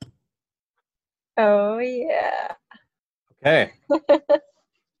Oh, yeah. Okay,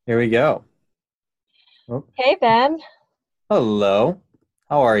 here we go. Oh, Hey, Ben. hello.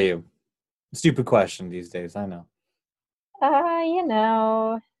 How are you? Stupid question these days, I know. Uh, you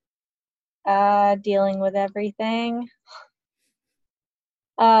know, dealing with everything.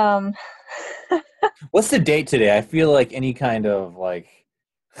 Um, What's the date today? I feel like any kind of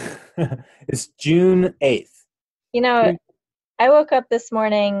it's June 8th. you know, I woke up this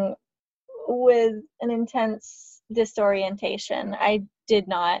morning with an intense disorientation. I did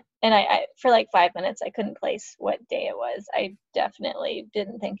not, and I for like 5 minutes, I couldn't place what day it was. I definitely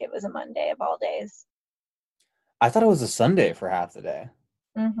didn't think it was a Monday of all days. I thought it was a Sunday for half the day.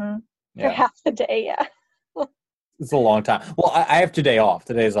 Mm-hmm. For Yeah, half the day, yeah. it's a long time. Well, I have today off.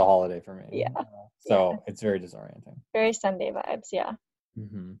 Today is a holiday for me. Yeah. Yeah. So it's very disorienting. Very Sunday vibes, yeah.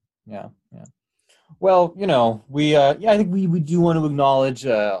 hmm Yeah, yeah. Well, I think we do want to acknowledge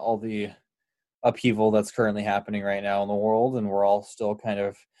all the upheaval that's currently happening right now in the world, and we're all still kind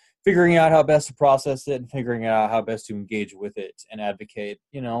of figuring out how best to process it and figuring out how best to engage with it and advocate,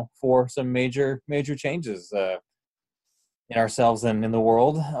 for some major changes in ourselves and in the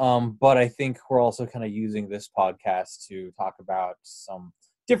world. But I think we're also kind of using this podcast to talk about some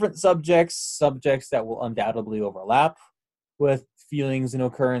different subjects that will undoubtedly overlap with feelings and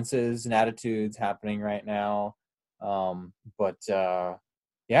occurrences and attitudes happening right now. But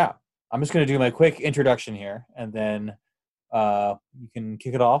yeah, I'm just going to do my quick introduction here, and then you can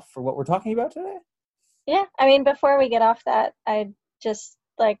kick it off for what we're talking about today. Yeah, I mean, before we get off that, I'd just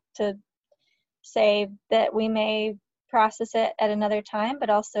like to say that we may process it at another time, but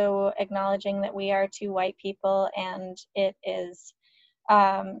also acknowledging that we are two white people and it is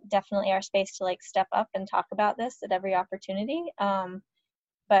definitely our space to like step up and talk about this at every opportunity.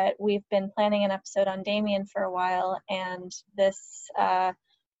 But we've been planning an episode on Damien for a while, and this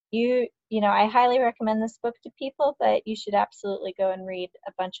you know, I highly recommend this book to people, but you should absolutely go and read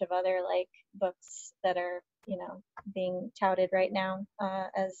a bunch of other like books that are, being touted right now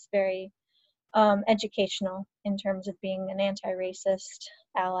as very educational in terms of being an anti-racist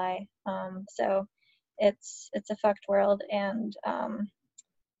ally. So it's a fucked world, and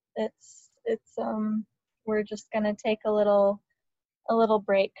it's we're just gonna take a little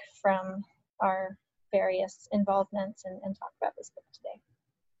break from our various involvements and talk about this book today.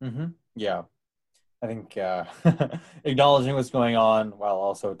 Yeah, I think acknowledging what's going on while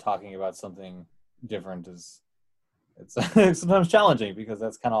also talking about something different is it's it's sometimes challenging because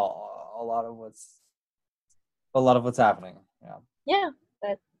that's kind of a lot of what's happening. Yeah. Yeah,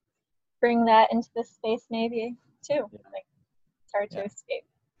 but bring that into this space maybe too. Yeah. Like it's hard to Yeah. escape.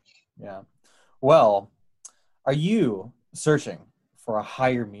 Yeah. Well, are you searching for a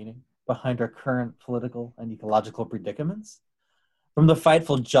higher meaning behind our current political and ecological predicaments? From the fight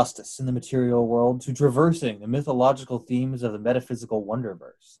for justice in the material world to traversing the mythological themes of the metaphysical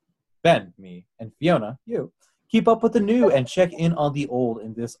wonderverse. Ben, me, and Fiona, you, keep up with the new and check in on the old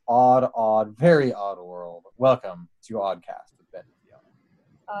in this very odd world. Welcome to Oddcast with Ben and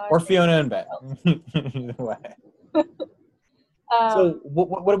Fiona. Or Fiona and Ben. Either way. Um, So,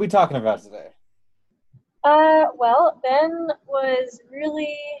 what are we talking about today? well, Ben was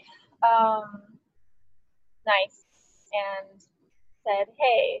really um, nice and said,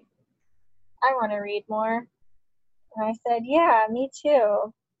 "Hey, I want to read more." And I said, "Yeah, me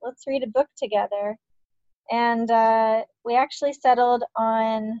too. Let's read a book together." And we actually settled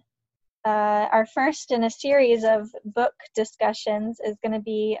on our first in a series of book discussions is going to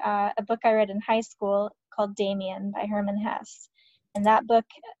be a book I read in high school called Damien by Herman Hesse. And that book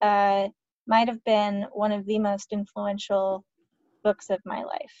might have been one of the most influential books of my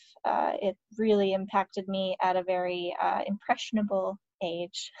life. It really impacted me at a very impressionable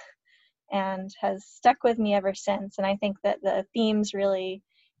age and has stuck with me ever since. And I think that the themes really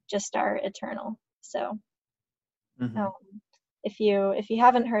just are eternal. So Mm-hmm. um, if you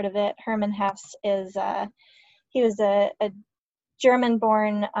haven't heard of it, Herman Hesse is he was a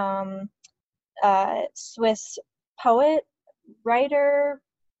German-born Swiss poet, writer,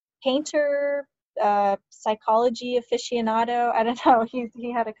 painter, psychology aficionado. I don't know.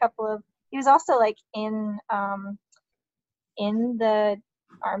 He had a couple of. He was also like in the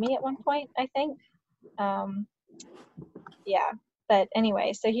army at one point, I think. Um, yeah. But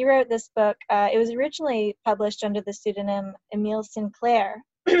anyway, so he wrote this book. It was originally published under the pseudonym Emile Sinclair,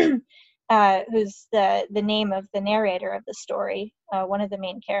 who's the name of the narrator of the story, one of the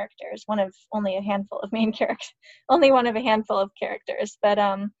main characters, one of only a handful of main characters, only one of a handful of characters. But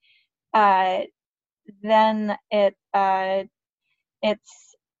uh, then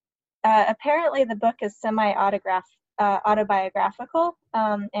it's apparently the book is semi-autograph autobiographical,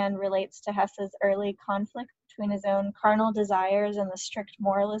 and relates to Hesse's early conflict between his own carnal desires and the strict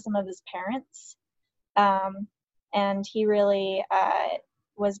moralism of his parents. And he really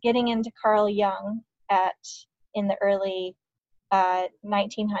was getting into Carl Jung in the early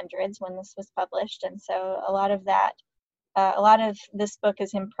 1900s when this was published, and so a lot of this book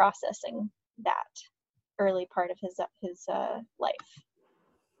is him processing that early part of his life.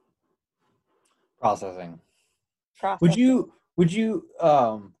 Processing. Would you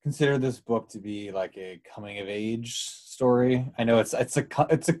consider this book to be like a coming of age story? I know it's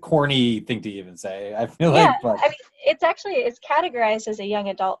a corny thing to even say, I feel like, but I mean, it's categorized as a young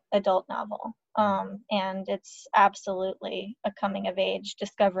adult novel, and it's absolutely a coming of age,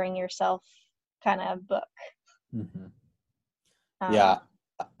 discovering yourself kind of book. Mm-hmm. Yeah,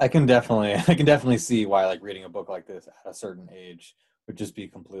 I can definitely see why like reading a book like this at a certain age would just be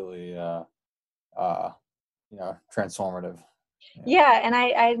completely transformative. Yeah, and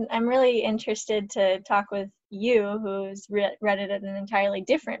I'm really interested to talk with you, who's read it at an entirely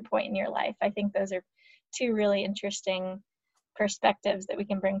different point in your life. I think those are two really interesting perspectives that we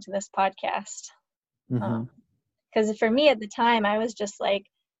can bring to this podcast. Because for me at the time, I was just like,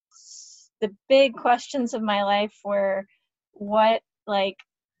 the big questions of my life were,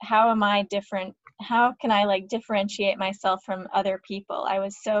 how am I different? How can I differentiate myself from other people? I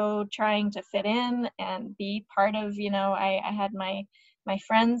was so trying to fit in and be part of, I had my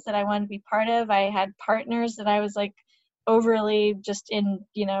friends that I wanted to be part of. I had partners that I was overly just in,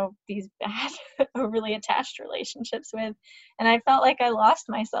 these bad, overly attached relationships with. And I felt like I lost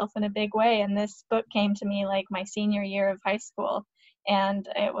myself in a big way. And this book came to me my senior year of high school. And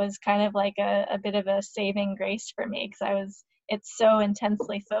it was kind of like a bit of a saving grace for me, because it's so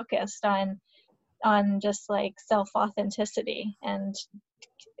intensely focused on just self-authenticity and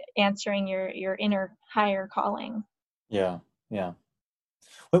answering your inner higher calling. Yeah.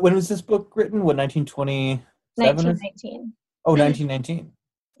 When was this book written? What, 1927? 1919. Oh, 1919.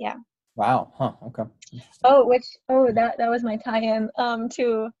 Yeah. Wow. Huh. Okay. That was my tie-in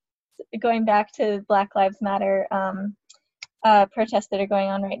to going back to Black Lives Matter protests that are going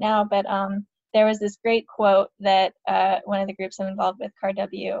on right now. But there was this great quote that one of the groups I'm involved with,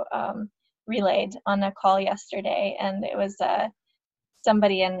 CARW, relayed on a call yesterday, and it was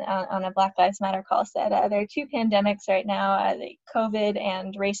somebody on a Black Lives Matter call said, there are two pandemics right now, COVID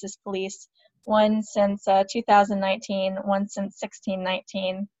and racist police, one since 2019, one since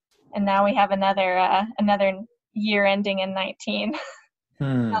 1619, and now we have another year ending in 19.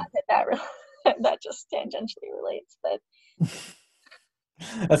 Not that just tangentially relates, but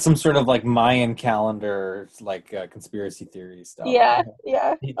that's some sort of Mayan calendar, conspiracy theory stuff. Yeah.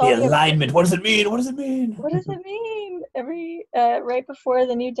 The alignment. What does it mean? What does it mean? Every right before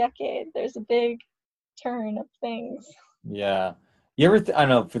the new decade, there's a big turn of things. Yeah. You ever? I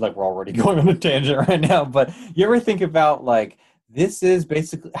know. I feel like we're already going on a tangent right now, but you ever think about this is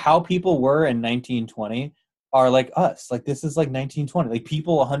basically how people were in 1920 are like us. This is 1920.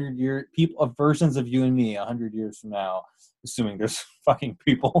 People 100 years, versions of you and me 100 years from now, assuming there's fucking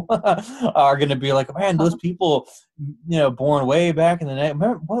people, are going to be like, man, those people, born way back in the night.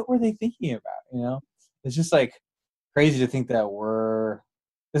 What were they thinking about? It's just crazy to think that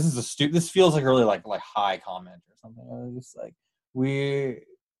this feels like really high comment or something. Just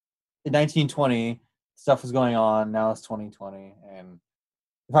in 1920 stuff was going on. Now it's 2020, and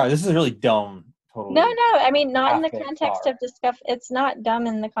this is really dumb. Totally. No. I mean, not in the context of it's not dumb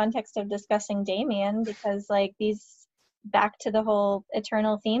in the context of discussing Damien, because these back to the whole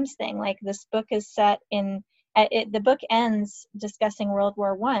eternal themes thing. This book is set in. The book ends discussing World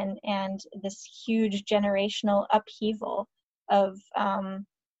War I and this huge generational upheaval of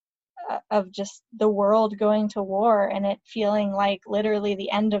just the world going to war, and it feeling like literally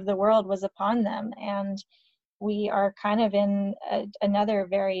the end of the world was upon them. And we are kind of in another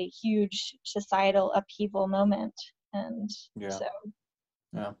very huge societal upheaval moment. And so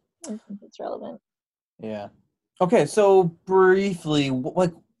I think it's relevant. Yeah. Okay, so briefly,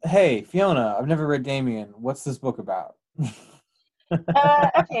 hey, Fiona, I've never read Damien. What's this book about?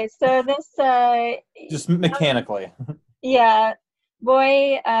 Okay, so this just mechanically. Yeah.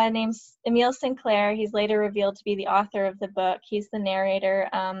 Boy named Emile Sinclair. He's later revealed to be the author of the book. He's the narrator.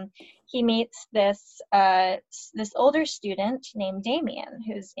 He meets this older student named Damien,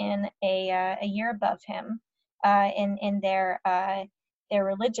 who's in a year above him, in their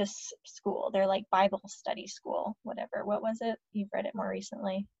religious school, their Bible study school, whatever. What was it? You've read it more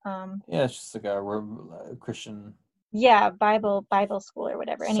recently. Yeah, it's just a Christian. yeah, Bible school or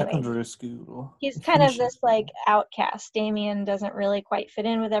whatever. Anyway, Secondary school. he's kind of Mission this like school. outcast. Damien doesn't really quite fit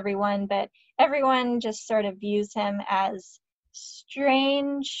in with everyone, but everyone just sort of views him as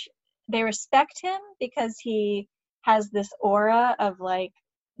strange. They respect him because he has this aura of like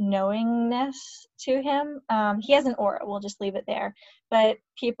knowingness to him. He has an aura, we'll just leave it there, but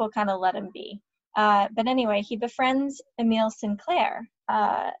people kind of let him be. But anyway, he befriends Emile Sinclair,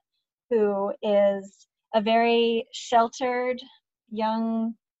 who is a very sheltered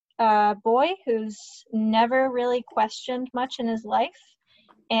young boy who's never really questioned much in his life.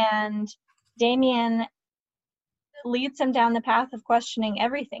 And Damien leads him down the path of questioning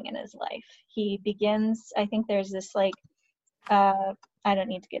everything in his life. He begins, I think there's this like, I don't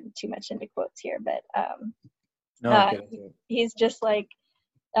need to get too much into quotes here, but No, get into it. he's just like,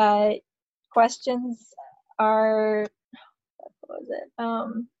 questions are, what was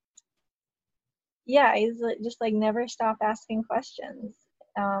it? Yeah, he's just like never stop asking questions.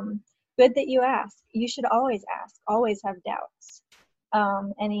 Good that you ask. You should always ask. Always have doubts.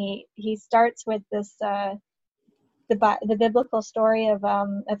 And he starts with this the biblical story of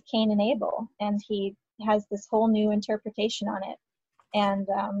Cain and Abel, and he has this whole new interpretation on it. And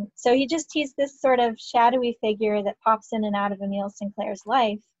so he's this sort of shadowy figure that pops in and out of Emile Sinclair's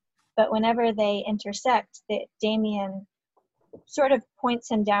life, but whenever they intersect, that Damien sort of points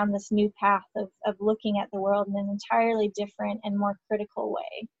him down this new path of looking at the world in an entirely different and more critical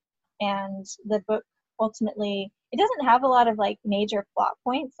way. And the book ultimately, it doesn't have a lot of like major plot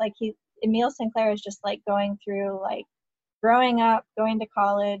points. Like Emile Sinclair is just like going through like growing up, going to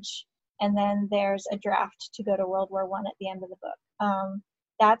college, and then there's a draft to go to World War I at the end of the book.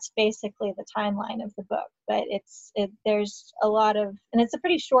 That's basically the timeline of the book, but there's a lot of, and it's a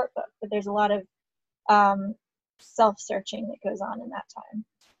pretty short book, but there's a lot of self-searching that goes on in that time.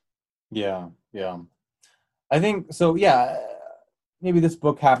 Yeah, yeah. I think so. Yeah, maybe this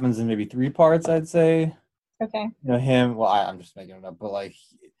book happens in maybe 3 parts. I'd say. Okay. You know him. Well, I'm just making it up, but like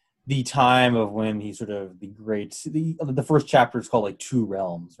the time of when he sort of the first chapter is called like Two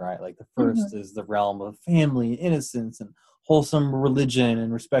Realms, right? Like the first is the realm of family, innocence, and wholesome religion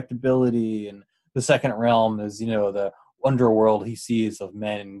and respectability, and the second realm is the underworld he sees of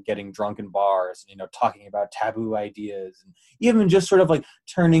men getting drunk in bars and talking about taboo ideas and even just sort of like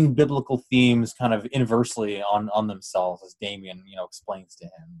turning biblical themes kind of inversely on themselves, as Damien explains to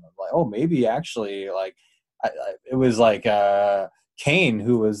him, like, oh, maybe actually like it was like Cain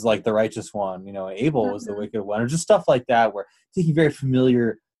who was like the righteous one, Abel was the wicked one, or just stuff like that, where taking very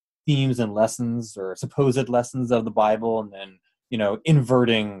familiar themes and lessons or supposed lessons of the Bible and then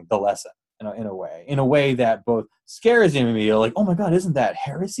inverting the lesson in a way that both scares him and me, like, oh my god, isn't that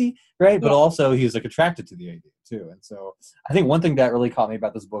heresy, right? Yeah. But also he's like attracted to the idea too. And so I think one thing that really caught me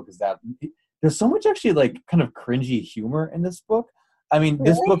about this book is that there's so much actually like kind of cringy humor in this book. I mean,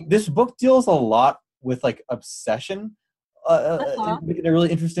 Really? this book deals a lot with like obsession Uh-huh. in a really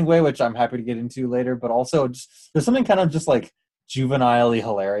interesting way, which I'm happy to get into later. But also, there's something kind of just like juvenilely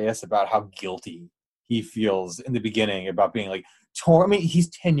hilarious about how guilty he feels in the beginning about being like torn. I mean, he's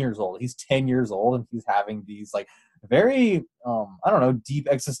 10 years old. He's 10 years old, and he's having these like very I don't know, deep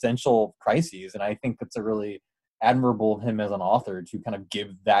existential crises. And I think it's a really admirable of him as an author to kind of give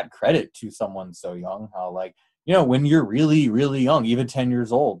that credit to someone so young. How like when you're really, really young, even 10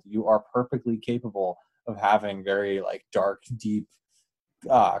 years old, you are perfectly capable of having very like dark, deep,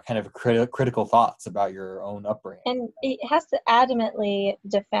 kind of critical thoughts about your own upbringing. And he has to adamantly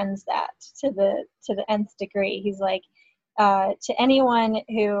defends that to the nth degree. He's like, to anyone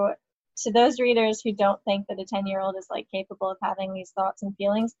to those readers who don't think that a 10-year-old is like capable of having these thoughts and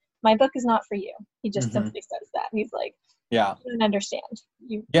feelings, my book is not for you. He just simply says that. He's like, yeah, you don't understand.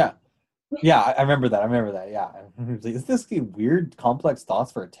 Yeah, I remember that. Yeah, is this weird, complex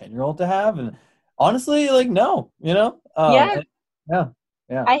thoughts for a 10-year-old to have? And honestly, like, no, Yeah, yeah,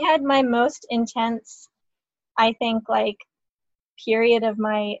 yeah, I had my most intense, I think, like period of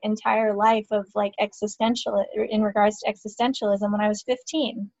my entire life of like existential in regards to existentialism when I was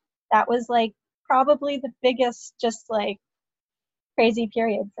 15. That was like probably the biggest just like crazy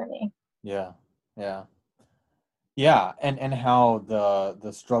period for me. yeah, yeah. Yeah, and how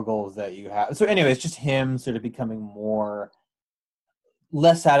the struggles that you have. So anyway, it's just him sort of becoming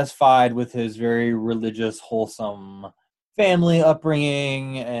less satisfied with his very religious, wholesome family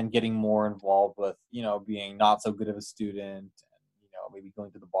upbringing and getting more involved with, being not so good of a student and, maybe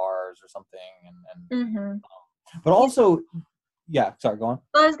going to the bars or something. Mm-hmm. But also, yeah, sorry, go on.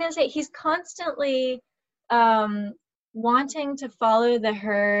 Well, I was gonna say he's constantly um, wanting to follow the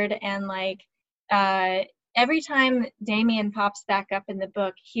herd, and like uh, every time Damien pops back up in the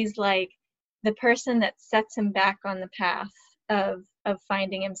book, he's like the person that sets him back on the path of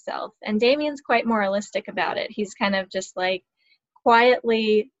finding himself. And Damien's quite moralistic about it. He's kind of just like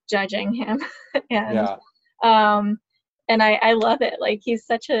quietly judging him. and Yeah. and I love it. Like he's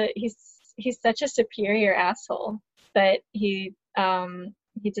such a superior asshole, but he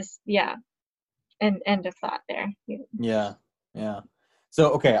just, yeah. And end of thought there. Yeah. Yeah.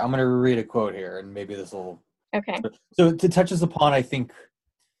 So, okay, I'm going to read a quote here, and maybe this will. Okay. So, to touch us upon, I think,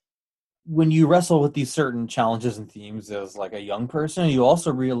 when you wrestle with these certain challenges and themes as like a young person, you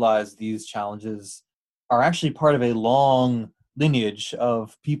also realize these challenges are actually part of a long lineage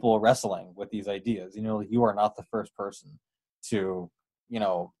of people wrestling with these ideas. You know, you are not the first person to,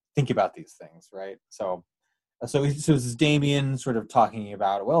 think about these things, right? So this is Damien sort of talking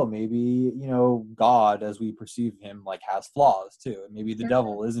about, well, maybe, God, as we perceive him, like has flaws too. And maybe the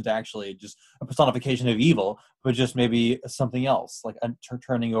devil isn't actually just a personification of evil, but just maybe something else, like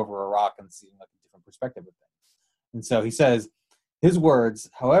turning over a rock and seeing like a different perspective of things. And so he says, his words,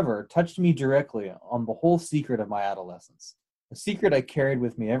 however, touched me directly on the whole secret of my adolescence, a secret I carried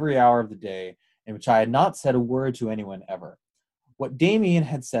with me every hour of the day, in which I had not said a word to anyone ever. What Damien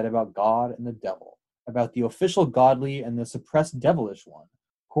had said about God and the devil, about the official godly and the suppressed devilish one,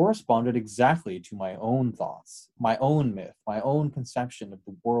 corresponded exactly to my own thoughts, my own myth, my own conception of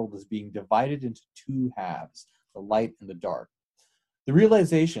the world as being divided into two halves, the light and the dark. The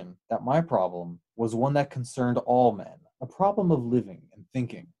realization that my problem was one that concerned all men, a problem of living and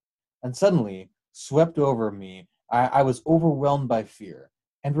thinking. And suddenly, swept over me, I was overwhelmed by fear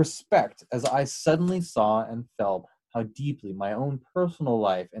and respect as I suddenly saw and felt how deeply my own personal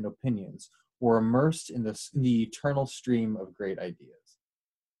life and opinions were immersed in the eternal stream of great ideas.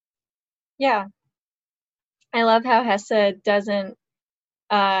 Yeah. I love how Hesse doesn't,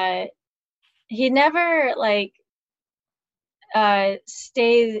 he never like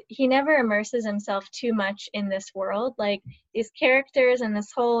he never immerses himself too much in this world. Like these characters and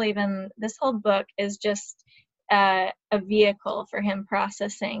this whole book is just a vehicle for him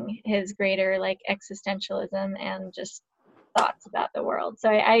processing his greater like existentialism and just thoughts about the world. So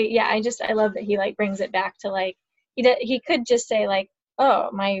I love that he like brings it back to like he could just say like, oh,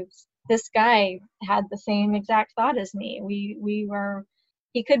 this guy had the same exact thought as me.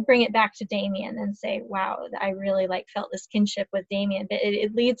 He could bring it back to Damien and say, wow, I really like felt this kinship with Damien, but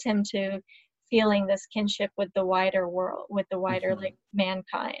it leads him to feeling this kinship with the wider world, with the wider like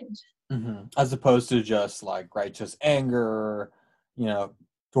mankind. As opposed to just like righteous anger,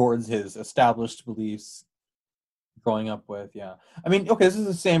 towards his established beliefs growing up with. Yeah. I mean, okay, this is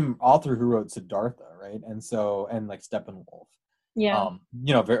the same author who wrote Siddhartha, right? And like Steppenwolf. Yeah.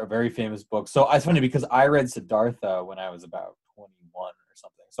 Very, very famous book. So it's funny because I read Siddhartha when I was about 21 or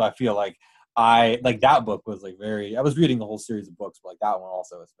something. So I feel like I like that book was like I was reading the whole series of books, but like that one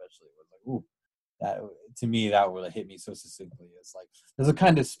also especially was like, ooh, that to me that really hit me so succinctly. It's like there's a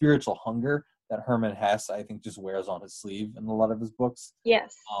kind of spiritual hunger that Hermann Hesse I think just wears on his sleeve in a lot of his books.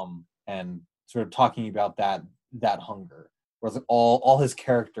 Yes. And sort of talking about that hunger, whereas like all his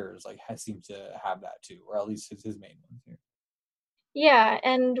characters like seem to have that too, or at least his main ones here. Yeah,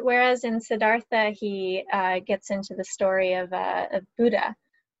 and whereas in Siddhartha he gets into the story of Buddha,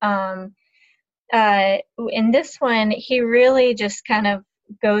 in this one he really just kind of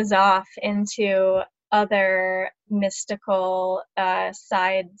goes off into other mystical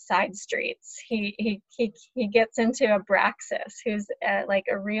side streets. He gets into Abraxas, who's like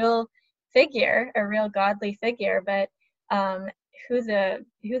a real figure, a real godly figure, but who the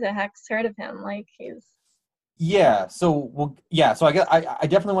heck's heard of him? Like he's Yeah. So I guess I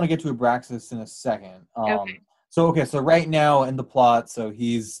definitely want to get to Abraxas in a second. okay. So right now in the plot, so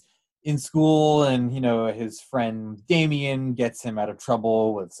he's in school, and his friend Damien gets him out of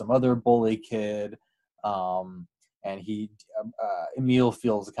trouble with some other bully kid, and Emil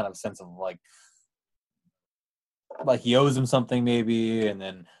feels a kind of sense of like he owes him something maybe, and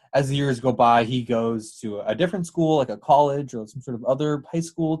then as the years go by, he goes to a different school, like a college or some sort of other high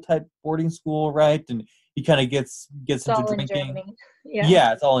school type boarding school, right? And he kind of gets It's into all in drinking. Germany. Yeah.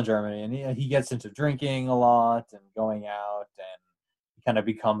 Yeah, it's all in Germany, and he gets into drinking a lot and going out, and he kind of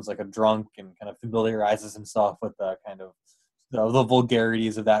becomes like a drunk and kind of familiarizes himself with the kind of the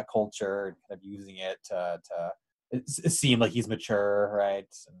vulgarities of that culture and kind of using it to seem like he's mature, right?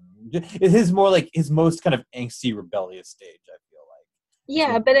 And it is more like his most kind of angsty, rebellious stage, I feel like.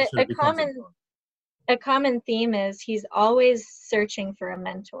 Yeah, So but a common theme is he's always searching for a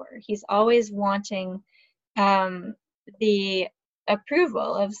mentor. He's always wanting the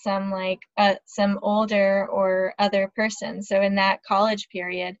approval of some older or other person. So in that college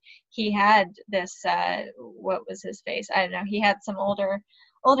period, he had this what was his face? I don't know. He had some older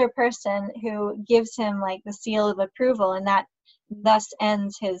older person who gives him like the seal of approval, and that thus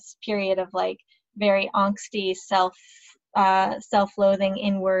ends his period of like very angsty self-loathing,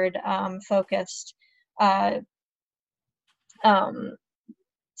 inward focused uh, um,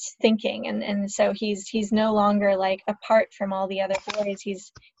 thinking, and so he's no longer like apart from all the other boys.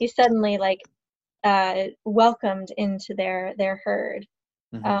 He's suddenly like welcomed into their herd.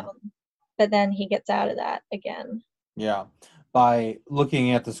 Mm-hmm. But then he gets out of that again. Yeah, by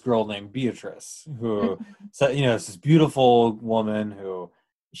looking at this girl named Beatrice, who, Mhm. so, you know, it's this beautiful woman who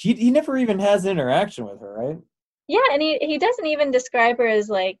he never even has an interaction with her, right? Yeah, and he doesn't even describe her as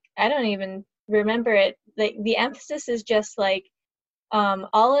like, I don't even remember it. The emphasis is just like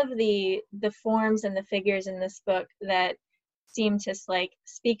all of the forms and the figures in this book that seem to like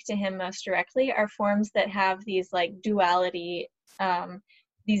speak to him most directly are forms that have these like duality,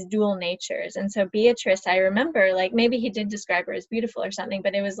 these dual natures. And so Beatrice, I remember, like maybe he did describe her as beautiful or something,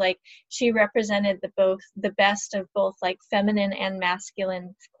 but it was like she represented the best of both like feminine and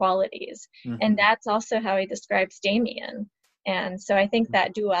masculine qualities. And Mm-hmm. that's also how he describes Damien. And so I think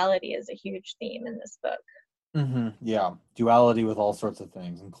that duality is a huge theme in this book. Mm-hmm. Yeah, duality with all sorts of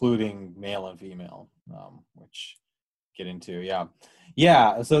things, including male and female, which get into. Yeah,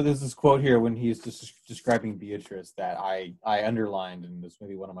 yeah. So there's this quote here when he's just describing Beatrice that I underlined, and this may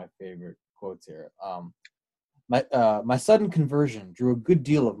be one of my favorite quotes here. My sudden conversion drew a good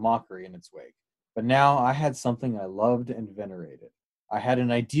deal of mockery in its wake, but now I had something I loved and venerated. I had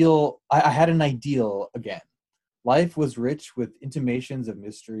an ideal. I had an ideal again. Life was rich with intimations of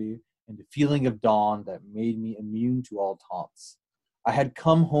mystery and a feeling of dawn that made me immune to all taunts. I had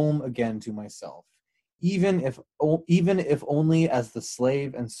come home again to myself, even if only as the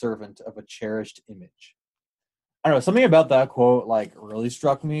slave and servant of a cherished image. I don't know, something about that quote like really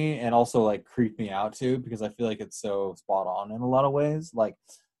struck me and also like creeped me out too, because I feel like it's so spot on in a lot of ways. Like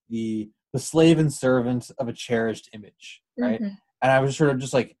the slave and servant of a cherished image, right? Hmm. And I was sort of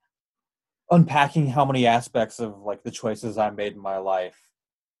just like unpacking how many aspects of like the choices I made in my life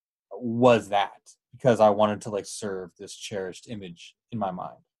was that, because I wanted to like serve this cherished image in my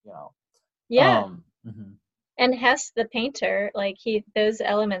mind, you know. Yeah. Mhm. And Hess the painter, like he, those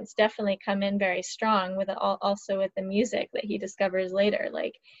elements definitely come in very strong with also with the music that he discovers later.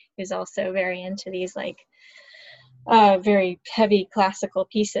 Like he's also very into these like very heavy classical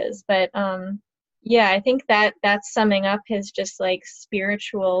pieces. But yeah, I think that that's summing up his just like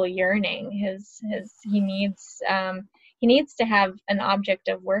spiritual yearning. His he needs to have an object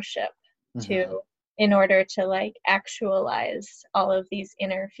of worship to Mhm. in order to like actualize all of these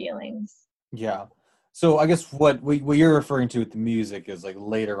inner feelings. Yeah. So I guess what you're referring to with the music is like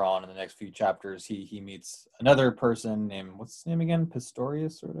later on in the next few chapters, he meets another person named, what's his name again?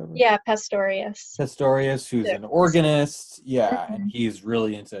 Pistorius or whatever. Yeah, Pastorius. Pistorius, who's Yeah. an organist. Yeah, and Mhm. he's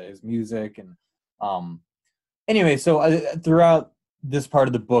really into his music. And um, anyway, so throughout this part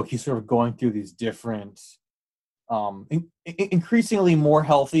of the book, he's sort of going through these different, increasingly more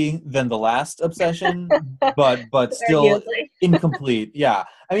healthy than the last obsession, but still Arguably. incomplete. Yeah,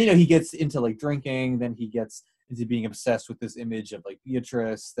 I mean, you know, he gets into like drinking, then he gets into being obsessed with this image of like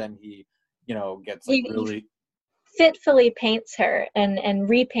Beatrice, then he, you know, gets like He really. fitfully paints her and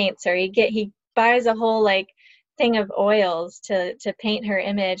repaints her. He buys a whole like thing of oils to paint her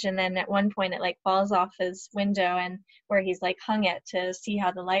image, and then at one point it like falls off his window, and where he's like hung it to see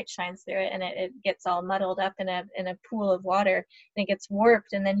how the light shines through it, and it gets all muddled up in a pool of water, and it gets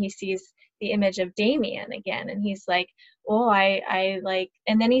warped, and then he sees the image of Damien again, and he's like, oh, I like,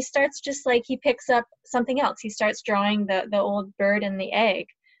 and then he starts just like he picks up something else. He starts drawing the old bird and the egg,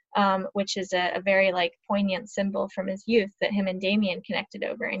 which is a very like poignant symbol from his youth that him and Damien connected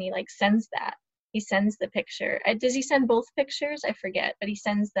over, and he like sends that. He sends the picture. Does he send both pictures? I forget, but he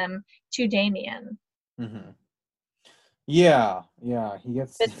sends them to Damien. Mhm. Yeah, yeah, he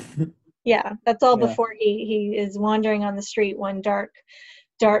gets. But yeah, that's all Yeah. before he is wandering on the street one dark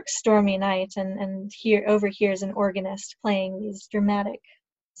stormy night, and here overhears an organist playing these dramatic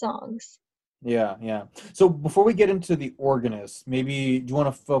songs. Yeah, yeah. So before we get into the organist, maybe do you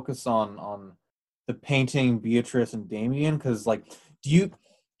want to focus on the painting Beatrice and Damien? Because like, do you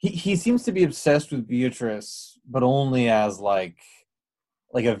he seems to be obsessed with Beatrice, but only as like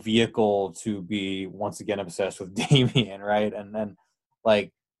a vehicle to be once again obsessed with Damien, right? And then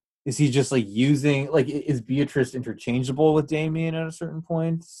like, is he just like using like is Beatrice interchangeable with Damien at a certain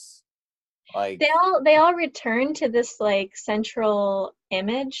point? Like, They all return to this like central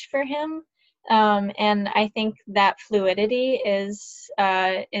image for him, and I think that fluidity is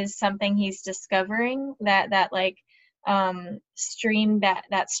something he's discovering, that like stream,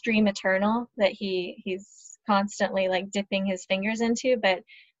 that stream eternal that he's constantly like dipping his fingers into. But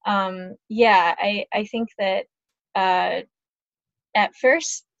yeah, I think that at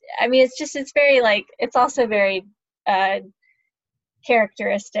first, I mean, it's very like, it's also very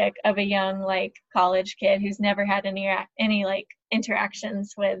characteristic of a young like college kid who's never had any like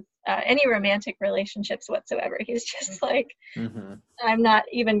interactions with any romantic relationships whatsoever. He's just like, Mm-hmm. I'm not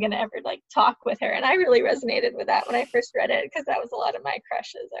even gonna ever like talk with her. And I really resonated with that when I first read it, because that was a lot of my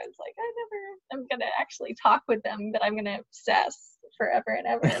crushes. I was like, I'm gonna actually talk with them, but I'm gonna obsess forever and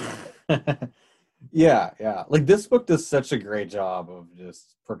ever. Yeah. Like this book does such a great job of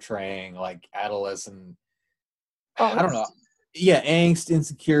just portraying like adolescent, I don't know. Angst. Yeah, angst,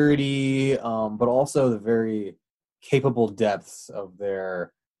 insecurity, but also the very capable depths of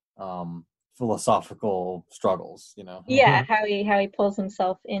their philosophical struggles, you know. Yeah, how he pulls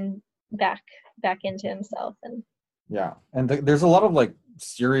himself in back into himself. And Yeah, and there's a lot of like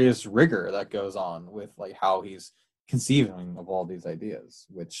serious rigor that goes on with like how he's conceiving of all these ideas,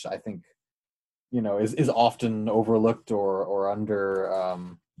 which I think, you know, is often overlooked or under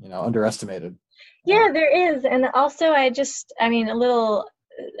underestimated. yeah, there is. And also I mean, a little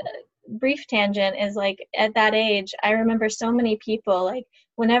brief tangent is like, at that age, I remember so many people, like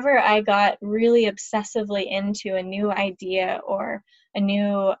whenever I got really obsessively into a new idea or a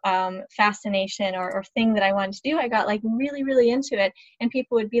new fascination or thing that I wanted to do, I got like really, really into it. And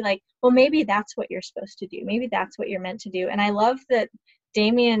people would be like, well, maybe that's what you're supposed to do. Maybe that's what you're meant to do. And I love that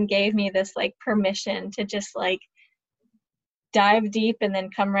Damien gave me this like permission to just like dive deep and then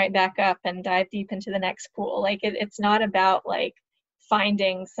come right back up and dive deep into the next pool. Like it's not about like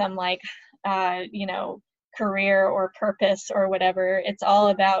finding some like you know, career or purpose or whatever. It's all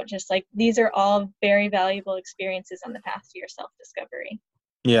about just like, these are all very valuable experiences on the path to your self-discovery.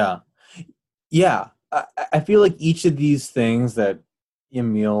 Yeah, yeah. I feel like each of these things that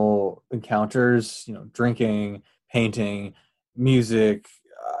Emil encounters, you know, drinking, painting, music,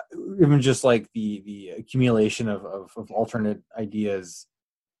 even just like the accumulation of alternate ideas,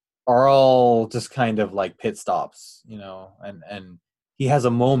 are all just kind of like pit stops, you know, and he has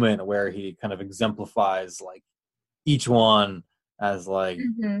a moment where he kind of exemplifies like each one as like,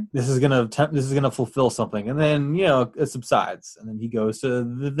 Mm-hmm. this is gonna fulfill something, and then, you know, it subsides, and then he goes to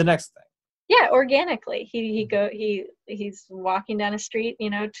the next thing. Yeah, organically. He's walking down a street, you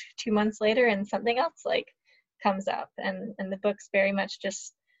know, 2 months later, and something else like comes up, and the book's very much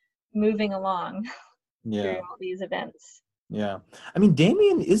just moving along through Yeah, all these events. yeah. I mean,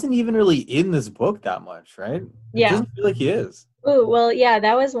 Damien isn't even really in this book that much, right? It Yeah. doesn't feel like he is. Oh, well, yeah,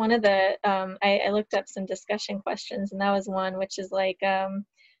 that was one of the I looked up some discussion questions, and that was one, which is like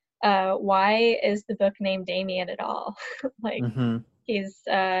why is the book named Damien at all? Like, Mm-hmm.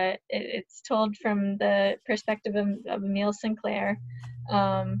 it's told from the perspective of Emile Sinclair,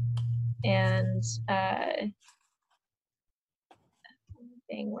 um and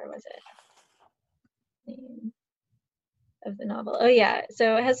where was it? Name of the novel. Oh yeah,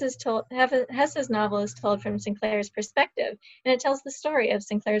 so Hesse's novel is told from Sinclair's perspective, and it tells the story of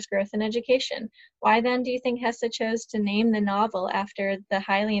Sinclair's growth and education. Why then do you think Hesse chose to name the novel after the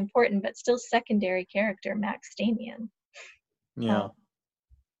highly important but still secondary character Max Damien? Yeah.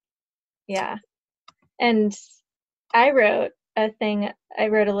 Yeah, and I wrote I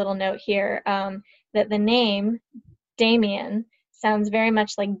wrote a little note here, that the name Damien sounds very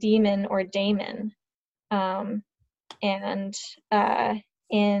much like demon or daemon. Um, and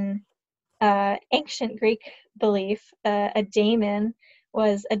in ancient Greek belief, a daemon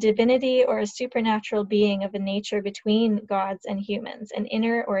was a divinity or a supernatural being of a nature between gods and humans, an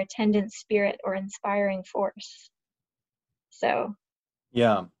inner or attendant spirit or inspiring force. So,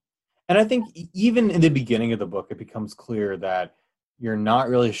 Yeah. And I think even in the beginning of the book, it becomes clear that you're not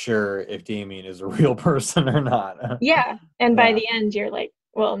really sure if Damien is a real person or not. yeah. And by Yeah. the end, you're like,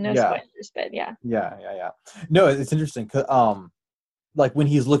 well, no Yeah. spoilers, but yeah. Yeah. No, it's interesting 'cause, like when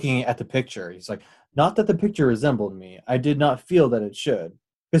he's looking at the picture, he's like, not that the picture resembled me. I did not feel that it should.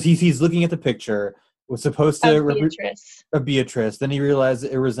 Because he's looking at the picture, was supposed to Of Beatrice. Beatrice. Then he realized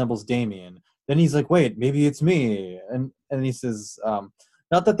it resembles Damien. Then he's like, wait, maybe it's me. And he says,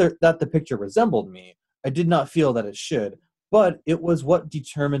 not that the picture resembled me. I did not feel that it should, but it was what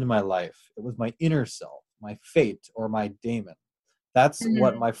determined my life. It was my inner self, my fate, or my daemon. That's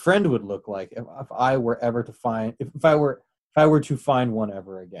what Mm-hmm. my friend would look like if I were ever to find if I were to find one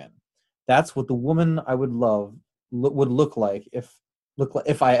ever again. That's what the woman I would love would look like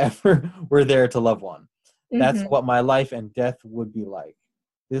if I ever were there to love one. That's Mm-hmm. what my life and death would be like.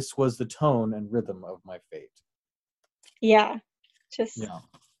 This was the tone and rhythm of my fate. Yeah, just Yeah.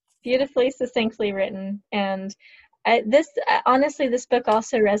 beautifully succinctly written. And Honestly, this book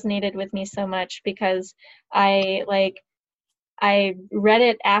also resonated with me so much because I like I read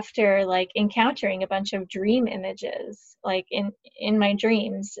it after like encountering a bunch of dream images, like in my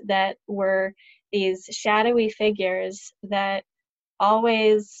dreams that were these shadowy figures that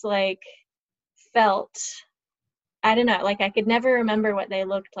always like felt, I don't know, like I could never remember what they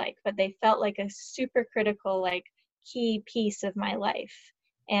looked like, but they felt like a super critical, like key piece of my life.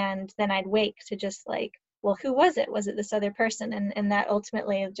 And then I'd wake to just like, well, who was it? Was it this other person? And that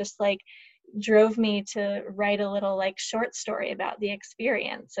ultimately just like drove me to write a little like short story about the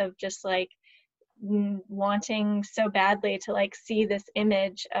experience of just like wanting so badly to like see this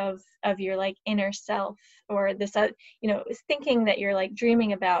image of your like inner self, or this thinking that you're like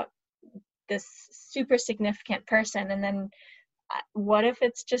dreaming about this super significant person, and then what if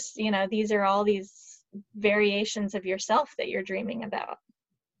it's just, these are all these variations of yourself that you're dreaming about.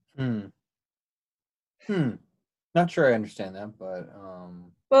 Hmm. Not sure I understand that, but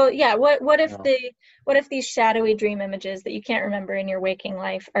Well, yeah, what you if know. these shadowy dream images that you can't remember in your waking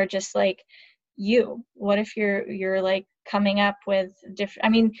life are just like you? What if you're like coming up with different, I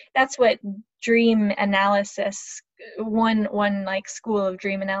mean, that's what dream analysis, one like school of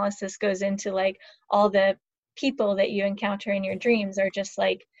dream analysis goes into, like all the people that you encounter in your dreams are just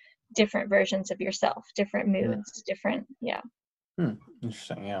like different versions of yourself, different moods, different, yeah.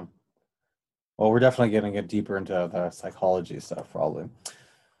 Interesting, yeah. Well, we're definitely going to get deeper into the psychology stuff, probably.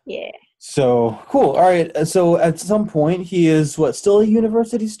 Yeah. So cool. All right. So at some point, he is what, still a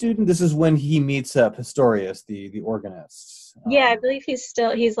university student? This is when he meets Pistorius, the organist. Yeah, I believe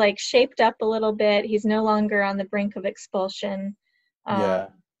he's like shaped up a little bit. He's no longer on the brink of expulsion. Yeah.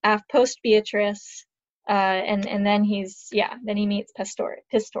 Post Beatrice, and then then he meets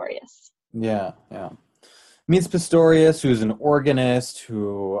Pistorius. Yeah. Yeah. Meets Pistorius, who's an organist,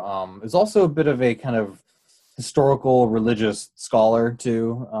 who is also a bit of a kind of historical religious scholar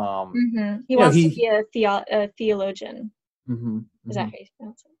too. He You know, wants to he. be a theologian. Mhm, Is that mhm. how you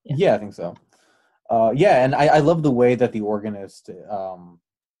pronounce it? Yeah. Yeah, I think so. Yeah, and I love the way that the organist kind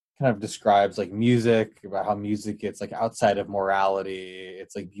of describes like music, about how music gets like outside of morality.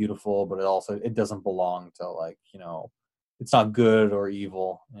 It's like beautiful, but it doesn't belong to like, it's not good or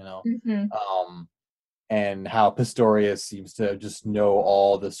evil, hmm um and how Pistorius seems to just know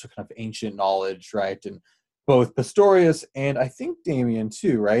all this kind of ancient knowledge, right? And both Pistorius and I think Damien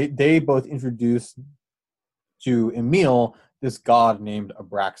too, right, they both introduced to Emil this god named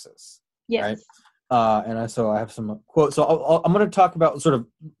Abraxas, right? Yes. So I have some quotes. So I'm going to talk about, sort of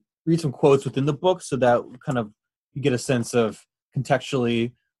read some quotes within the book, so that kind of you get a sense of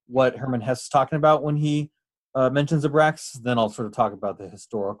contextually what Herman Hesse is talking about when he mentions Abraxas. Then I'll sort of talk about the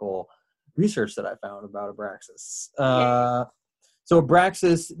historical research that I found about Abraxas. Yay. So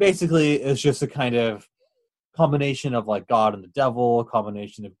Abraxas basically is just a kind of combination of like God and the devil, a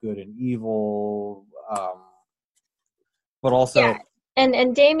combination of good and evil, but Yeah. also.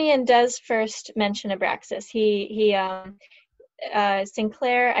 And Damien does first mention Abraxas. He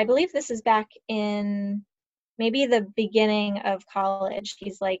Sinclair, I believe this is back in maybe the beginning of college.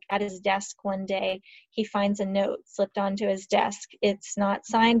 He's like at his desk one day. He finds a note slipped onto his desk. It's not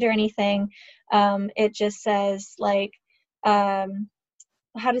signed or anything. It just says like,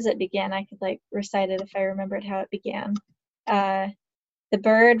 how does it begin? I could like recite it if I remembered how it began. Uh, the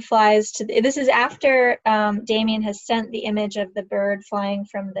bird flies to this is after Damien has sent the image of the bird flying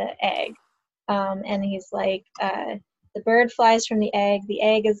from the egg. And he's like, the bird flies from the egg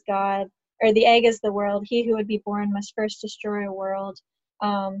is God, or the egg is the world. He who would be born must first destroy a world.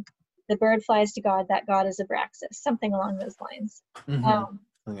 The bird flies to God, that God is Abraxas, something along those lines. Mm-hmm. Um,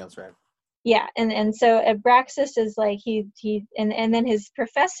 I think that's right. yeah, and so Abraxas is like and then his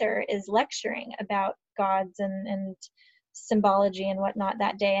professor is lecturing about gods and symbology and whatnot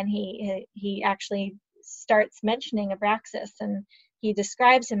that day, and he actually starts mentioning Abraxas, and he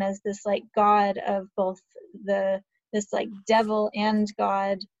describes him as this like god of both this like devil and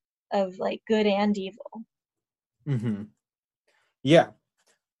god of like good and evil. Mm-hmm. Yeah.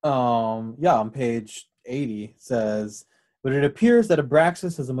 Yeah, on page 80 it says, but it appears that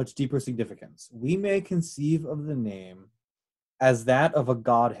Abraxas has a much deeper significance. We may conceive of the name as that of a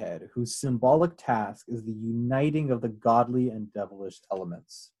godhead whose symbolic task is the uniting of the godly and devilish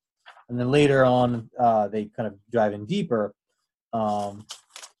elements. And then later on, they kind of dive in deeper, um,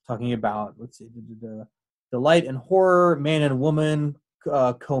 talking about, let's see, the light and horror, man and woman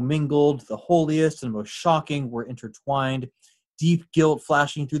commingled, the holiest and most shocking were intertwined, deep guilt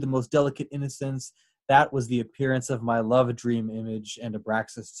flashing through the most delicate innocence. That was the appearance of my love dream image, and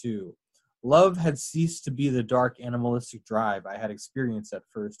Abraxas too. Love had ceased to be the dark animalistic drive I had experienced at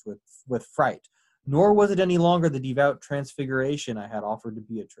first with fright. nor was it any longer the devout transfiguration I had offered to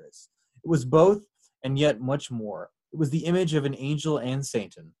Beatrice. It was both, and yet much more. It was the image of an angel and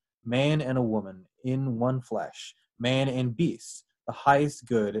Satan, man and a woman, in one flesh, man and beast, the highest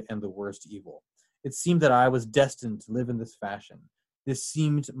good and the worst evil. It seemed that I was destined to live in this fashion. This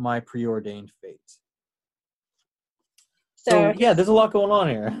seemed my preordained fate. So yeah, there's a lot going on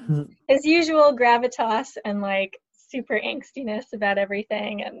here. His usual gravitas and like super angstiness about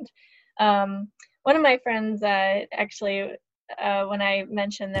everything. And one of my friends actually, when I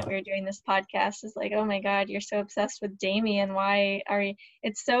mentioned that we were doing this podcast, is like, oh my God, you're so obsessed with Damien. Why are you?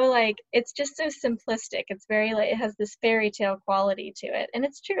 It's so like, it's just so simplistic. It's very like, it has this fairy tale quality to it. And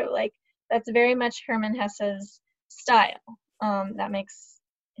it's true. Like, that's very much Hermann Hesse's style. That makes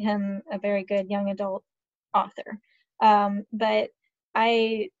him a very good young adult author. But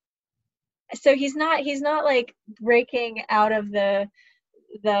so he's not like breaking out of the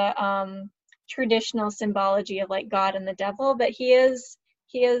traditional symbology of like God and the devil, but he is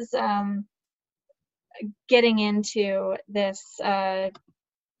getting into this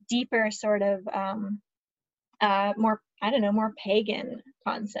deeper sort of more, I don't know, more pagan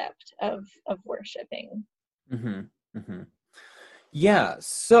concept of worshiping. Mm-hmm. Mm-hmm. Yeah,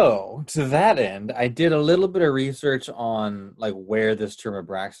 so to that end, I did a little bit of research on like where this term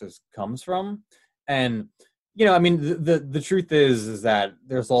Abraxas comes from. And I mean the truth is that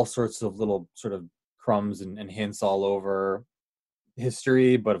there's all sorts of little sort of crumbs and hints all over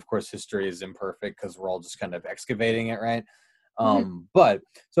history, but of course history is imperfect because we're all just kind of excavating it, right? But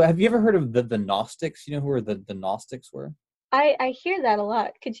so have you ever heard of the Gnostics? You know who the Gnostics were? I hear that a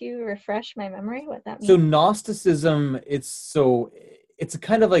lot. Could you refresh my memory what that means? So Gnosticism, it's a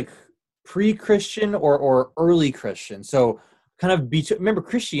kind of like pre-Christian or early Christian. So kind of remember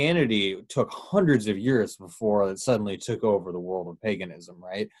Christianity took hundreds of years before it suddenly took over the world of paganism,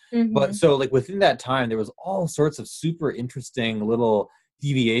 right? Mm-hmm. But so like within that time, there was all sorts of super interesting little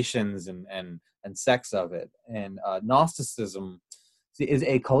deviations and sects of it. And Gnosticism is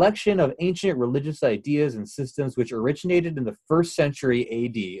a collection of ancient religious ideas and systems which originated in the 1st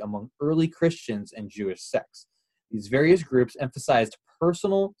century AD among early Christians and Jewish sects. These various groups emphasized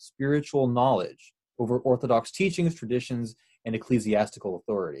personal spiritual knowledge over Orthodox teachings, traditions, and ecclesiastical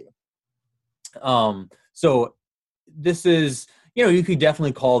authority. So this is, you could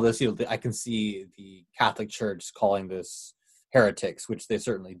definitely call this, I can see the Catholic Church calling this heretics, which they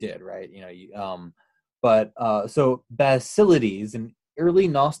certainly did, right? So Basilides, an early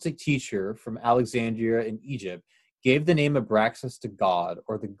Gnostic teacher from Alexandria in Egypt, gave the name Abraxas to God,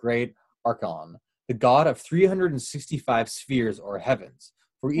 or the Great Archon, the god of 365 spheres or heavens,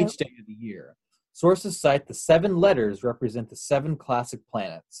 for each day of the year. Sources cite the 7 letters represent the 7 classic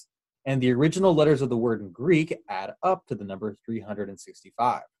planets, and the original letters of the word in Greek add up to the number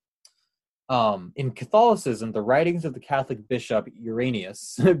 365. In Catholicism, the writings of the Catholic bishop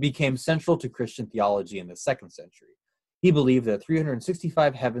Irenaeus became central to Christian theology in the 2nd century. He believed that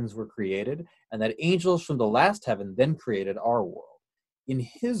 365 heavens were created, and that angels from the last heaven then created our world. In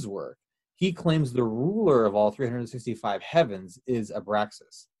his work, he claims the ruler of all 365 heavens is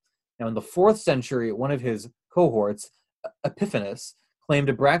Abraxas. Now, in the 4th century, one of his cohorts, Epiphanes, claimed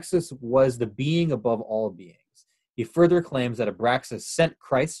Abraxas was the being above all beings. He further claims that Abraxas sent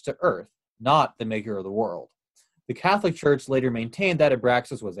Christ to earth, not the maker of the world. The Catholic Church later maintained that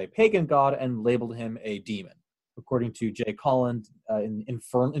Abraxas was a pagan god and labeled him a demon, according to J. Collins in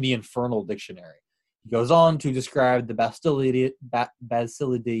the Infernal Dictionary. He goes on to describe the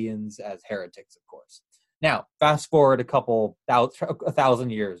Basilidians as heretics, of course. Now, fast forward a thousand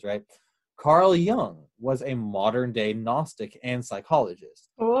years, right? Carl Jung was a modern-day Gnostic and psychologist.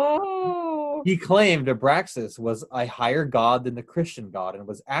 Oh. He claimed Abraxas was a higher god than the Christian God and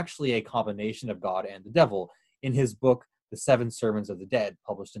was actually a combination of God and the devil in his book, The 7 Sermons of the Dead,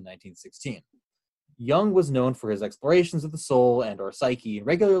 published in 1916. Jung was known for his explorations of the soul and or psyche and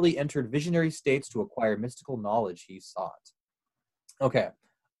regularly entered visionary states to acquire mystical knowledge he sought. Okay.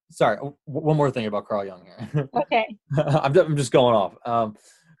 Sorry, one more thing about Carl Jung here. Okay. I'm just going off.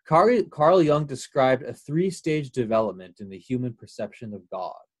 Carl Jung described a 3-stage development in the human perception of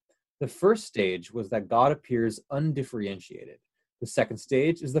God. The first stage was that God appears undifferentiated. The second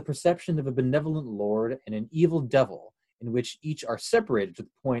stage is the perception of a benevolent Lord and an evil devil, in which each are separated to the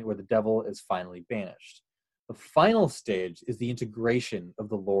point where the devil is finally banished. The final stage is the integration of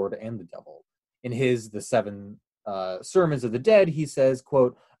the Lord and the devil. In the 7 Sermons of the Dead, he says,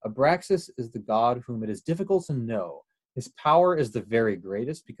 quote, Abraxas is the God whom it is difficult to know. His power is the very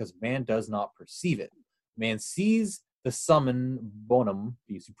greatest because man does not perceive it. Man sees the summum bonum,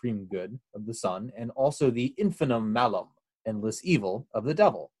 the supreme good of the sun, and also the infimum malum, endless evil of the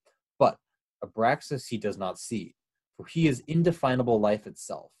devil. But Abraxas he does not see, for he is indefinable life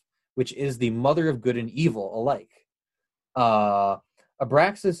itself, which is the mother of good and evil alike.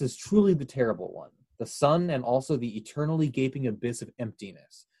 Abraxas is truly the terrible one, the sun and also the eternally gaping abyss of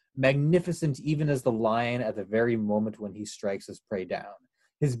emptiness, magnificent even as the lion at the very moment when he strikes his prey down.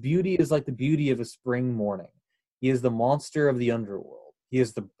 His beauty is like the beauty of a spring morning. He is the monster of the underworld. He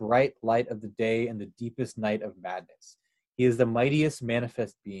is the bright light of the day and the deepest night of madness. He is the mightiest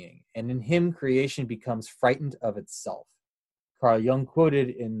manifest being, and in him creation becomes frightened of itself. Carl Jung quoted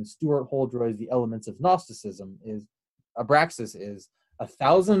in Stuart Holdroyd's The Elements of Gnosticism is, Abraxas is a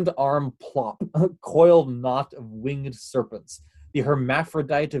thousand-armed plop, a coiled knot of winged serpents, the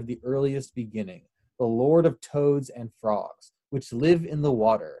hermaphrodite of the earliest beginning, the lord of toads and frogs, which live in the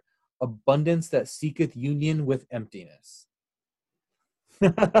water, abundance that seeketh union with emptiness.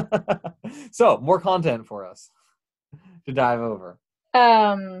 So, more content for us to dive over.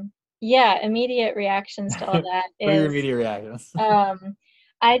 Yeah, immediate reactions to all that What are your immediate reactions?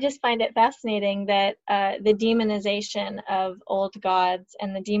 I just find it fascinating that the demonization of old gods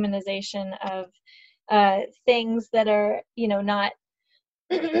and the demonization of things that are, not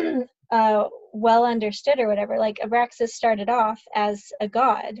well understood or whatever. Like Abraxas started off as a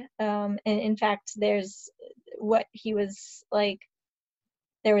god. And in fact, there's what he was like,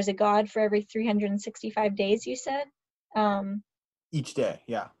 there was a god for every 365 days, you said? Each day,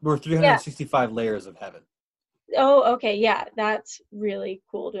 yeah. There were 365 layers of heaven. Oh, okay, yeah, that's really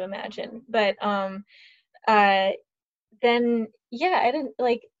cool to imagine. But then yeah, I didn't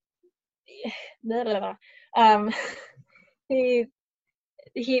like blah, blah, blah. he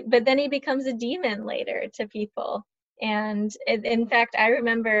but then he becomes a demon later to people. And in fact, I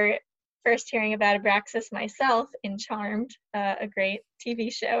remember first hearing about Abraxas myself in Charmed, a great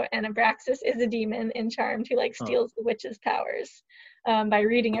TV show, and Abraxas is a demon in Charmed who steals the witch's powers by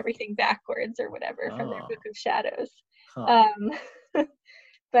reading everything backwards or whatever from their Book of Shadows.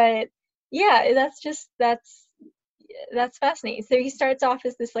 But yeah, that's fascinating. So he starts off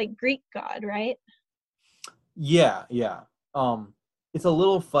as this Greek god, right? Yeah. It's a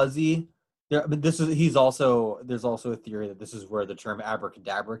little fuzzy. But there's also a theory that this is where the term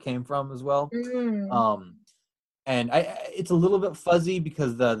abracadabra came from as well. And it's a little bit fuzzy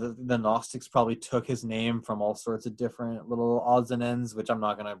because the Gnostics probably took his name from all sorts of different little odds and ends, which I'm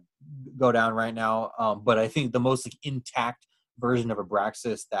not going to go down right now. But I think the most intact version of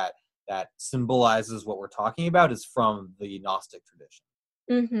Abraxas that symbolizes what we're talking about is from the Gnostic tradition.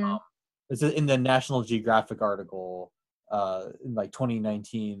 It's in the National Geographic article in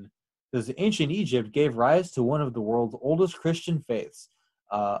 2019. Says ancient Egypt gave rise to one of the world's oldest Christian faiths.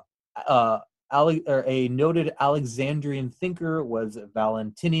 A noted Alexandrian thinker was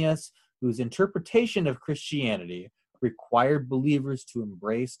Valentinius, whose interpretation of Christianity required believers to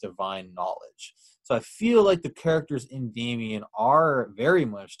embrace divine knowledge. So I feel like the characters in Damien are very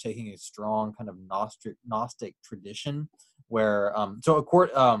much taking a strong kind of Gnostic tradition, where in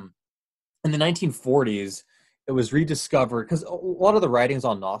the 1940s, it was rediscovered because a lot of the writings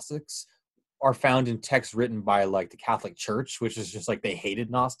on Gnostics are found in texts written by the Catholic Church, which is just they hated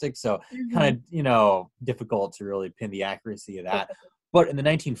Gnostics. So kind of, difficult to really pin the accuracy of that. But in the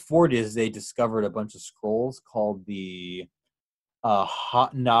 1940s, they discovered a bunch of scrolls called the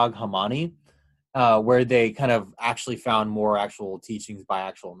Nag Hammadi, where they kind of actually found more actual teachings by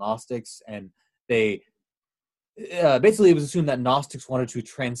actual Gnostics. And they basically, it was assumed that Gnostics wanted to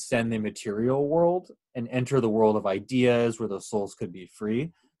transcend the material world and enter the world of ideas where the souls could be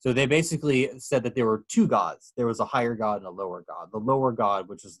free. So they basically said that there were two gods. There was a higher god and a lower god. The lower god,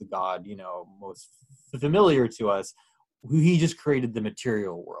 which is the god, most familiar to us, he just created the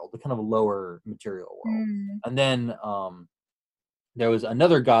material world, the kind of lower material world. And then there was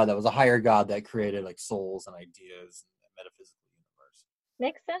another god that was a higher god that created souls and ideas and the metaphysical universe.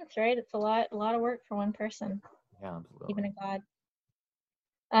 Makes sense, right? It's a lot of work for one person. Yeah, absolutely. Even a god.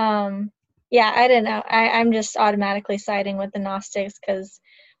 Yeah, I don't know. I'm just automatically siding with the Gnostics because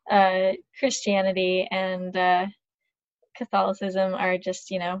Christianity and Catholicism are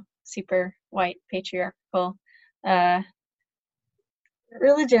just, super white patriarchal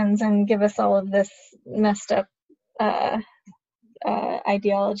religions and give us all of this messed up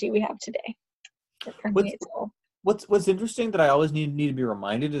ideology we have today. What's interesting that I always need to be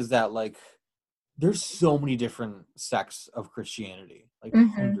reminded is that there's so many different sects of Christianity,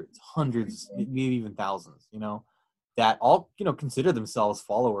 hundreds, maybe even thousands, that all, consider themselves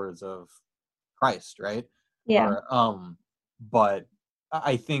followers of Christ, right? Yeah. But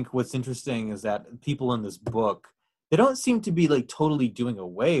I think what's interesting is that people in this book, they don't seem to be totally doing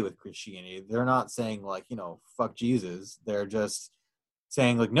away with Christianity. They're not saying fuck Jesus. They're just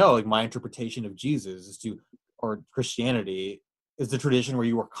saying like, no, like my interpretation of Jesus is to, or Christianity is the tradition where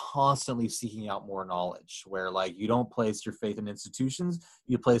you are constantly seeking out more knowledge, where like you don't place your faith in institutions,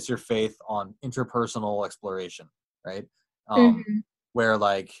 you place your faith on interpersonal exploration, right? Mm-hmm. Where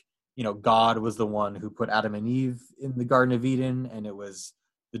like, you know, God was the one who put Adam and Eve in the Garden of Eden, and it was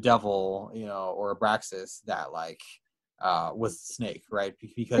the devil, you know, or Abraxas that like was the snake, right?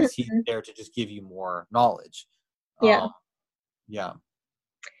 Because he's Mm-hmm. there to just give you more knowledge. Yeah. Yeah.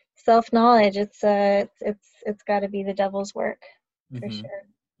 Self-knowledge. It's got to be the devil's work for Mm-hmm. sure.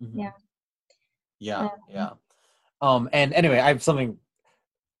 Mm-hmm. Yeah. Yeah. Um, Yeah. And anyway, I have something.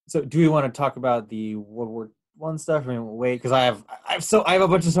 So, do we want to talk about the World War I stuff? I mean, wait, because I have a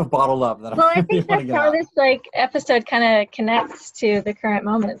bunch of stuff bottled up that well, I I really think want to that's get how out. this like episode kind of connects to the current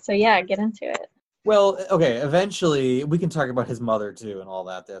moment. So yeah, get into it. Well, okay, eventually we can talk about his mother too and all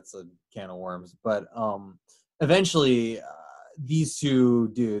that. That's a can of worms. But eventually, these two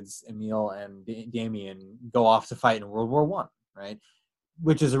dudes, Emil and Damien, go off to fight in World War I, right?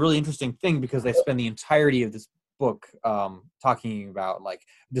 Which is a really interesting thing because they spend the entirety of this book talking about like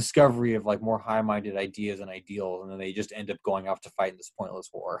discovery of like more high-minded ideas and ideals, and then they just end up going off to fight in this pointless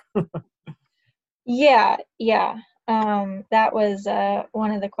war. Yeah, yeah. That was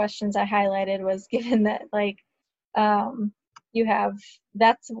one of the questions I highlighted was given that like um, you have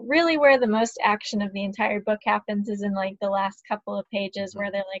that's really where the most action of the entire book happens is in like the last couple of pages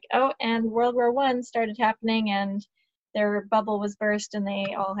where they're like, oh, and World War One started happening and their bubble was burst and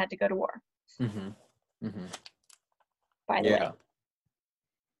they all had to go to war, Mm-hmm. Mm-hmm. by the way.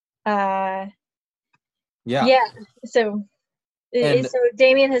 Yeah. Uh, Yeah. yeah, so And so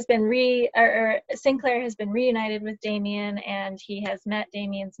Damien has been or Sinclair has been reunited with Damien, and he has met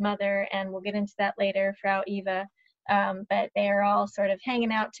Damien's mother, and we'll get into that later, Frau Eva. But they are all sort of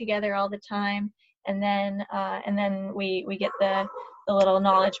hanging out together all the time, and then we get the little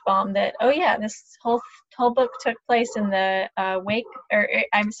knowledge bomb that, oh yeah, this whole book took place in the wake, or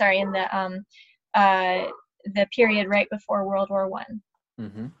I'm sorry, in uh, the period right before World War One.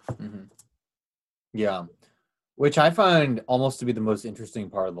 mm-hmm. Mm-hmm. Yeah. Which I find almost to be the most interesting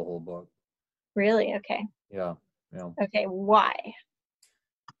part of the whole book. Really? Okay. Yeah. Yeah. Okay. Why?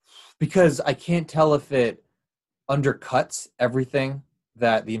 Because I can't tell if it undercuts everything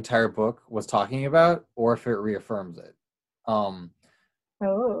that the entire book was talking about or if it reaffirms it. Um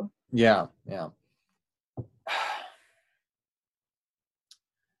Oh. yeah, yeah.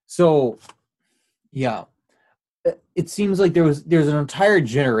 So, yeah. It seems like there's an entire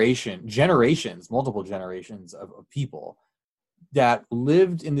multiple generations of people that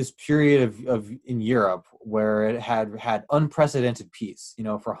lived in this period of in Europe where it had unprecedented peace, you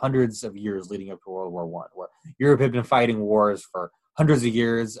know, for hundreds of years leading up to World War I, where Europe had been fighting wars for hundreds of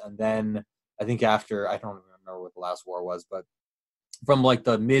years, and then I think after I don't remember what the last war was, but from like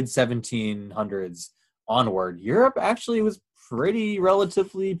the mid 1700s onward, Europe actually was pretty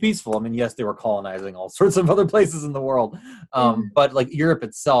relatively peaceful. I mean, yes, they were colonizing all sorts of other places in the world, Mhm. but like Europe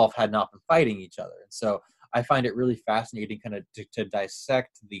itself had not been fighting each other. And so I find it really fascinating kind of to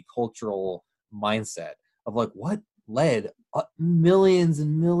dissect the cultural mindset of like what led millions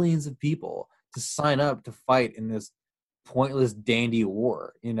and millions of people to sign up to fight in this pointless dandy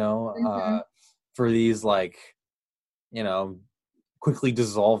war, you know, Mhm. for these like, you know, quickly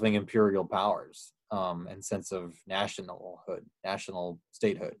dissolving imperial powers and sense of national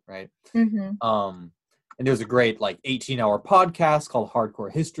statehood, right? Mhm. Um, and there's a great like 18-hour podcast called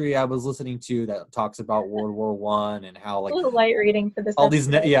Hardcore History I was listening to that talks about World War I and how A like little light reading for this all these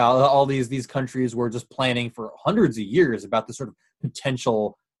episode. all these countries were just planning for hundreds of years about the sort of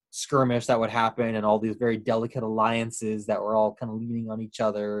potential skirmish that would happen and all these very delicate alliances that were all kind of leaning on each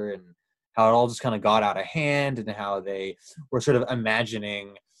other and how it all just kind of got out of hand and how they were sort of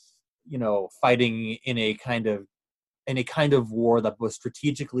imagining, you know, fighting in a kind of war that was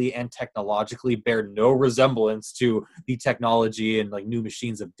strategically and technologically bear no resemblance to the technology and like new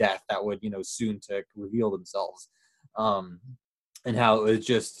machines of death that would, you know, soon to reveal themselves. Um, and how it was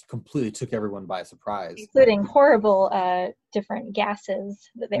just completely took everyone by surprise. Including horrible different gases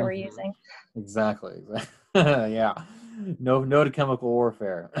that they were Mm-hmm. using. Exactly. Yeah. No to chemical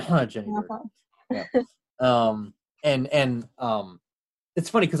warfare, Jenny Bird. Uh-huh. Yeah. Um, and it's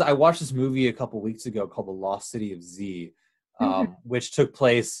funny because I watched this movie a couple weeks ago called The Lost City of Z, Mhm. which took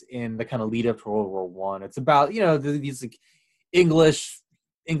place in the kind of lead up to World War One. It's about, you know, these like English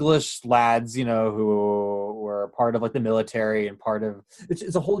English lads, you know, who were part of like the military and part of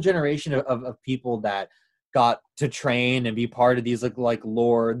it's a whole generation of people that got to train and be part of these like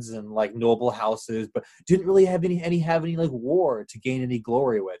lords and like noble houses, but didn't really have any like war to gain any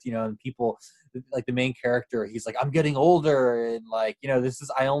glory with, you know. And people like the main character, he's like, I'm getting older, and like, you know, this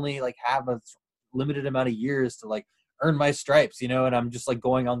is, I only like have a limited amount of years to like earn my stripes, you know, and I'm just like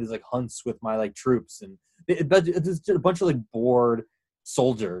going on these like hunts with my like troops, and it's a bunch of like bored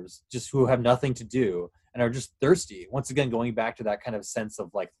soldiers just who have nothing to do and are just thirsty. Once again, going back to that kind of sense of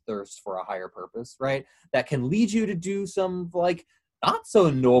like thirst for a higher purpose, right? That can lead you to do some like not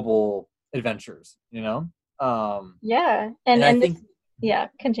so noble adventures, you know? Yeah. And I And this, think, yeah,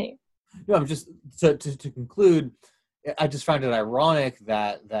 continue. no, I'm just to conclude. I just find it ironic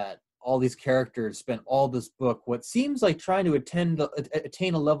that all these characters spent all this book, what seems like trying to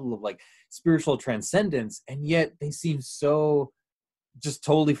attain a level of like spiritual transcendence, and yet they seem so just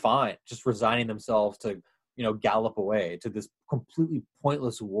totally fine, just resigning themselves to, you know, gallop away to this completely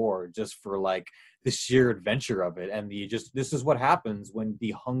pointless war just for like the sheer adventure of it. And the just, this is what happens when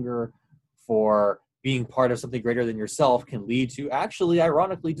the hunger for being part of something greater than yourself can lead to actually,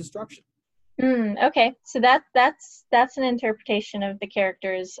 ironically, destruction. Okay, so that's an interpretation of the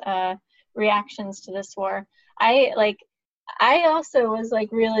characters' reactions to this war. I like. I also was like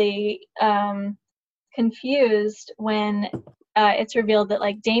really confused when it's revealed that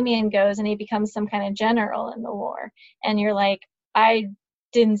like Damien goes and he becomes some kind of general in the war, and you're like, I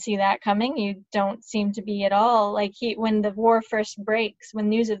didn't see that coming. You don't seem to be at all like he when the war first breaks, when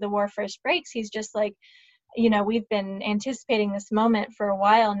news of the war first breaks, he's just like, you know, we've been anticipating this moment for a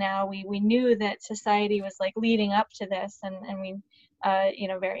while now. We knew that society was like leading up to this, and we, you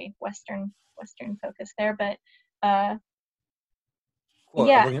know, very Western focus there, but Quote,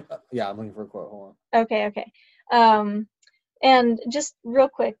 yeah. I'm looking for a quote. Hold Okay. Um, and just real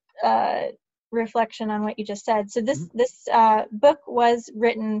quick reflection on what you just said. So on. this book was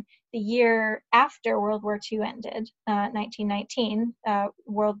written the year after World War II ended, 1919.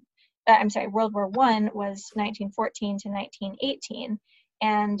 World War I was 1914 to 1918,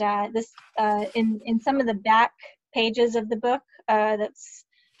 and this in some of the back pages of the book that's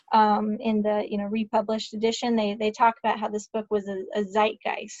in the, you know, republished edition, they talk about how this book was a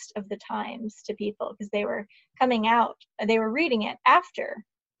zeitgeist of the times to people, because they were coming out, they were reading it after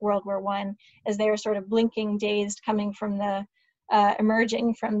World War I, as they were sort of blinking, dazed, coming from the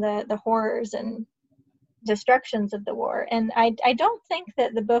emerging from the horrors and destructions of the war. And I don't think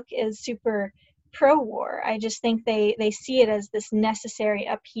that the book is super pro-war. I just think they see it as this necessary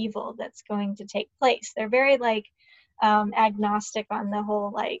upheaval that's going to take place. They're very like agnostic on the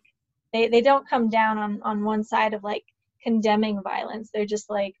whole, like they don't come down on one side of like condemning violence. They're just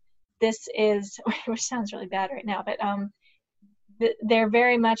like, this is, which sounds really bad right now, but they're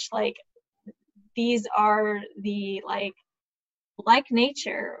very much like, these are the like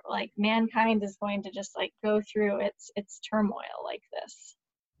nature, like mankind is going to just like go through its turmoil like this,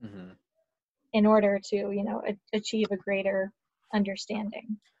 Mm-hmm. in order to, you know, achieve a greater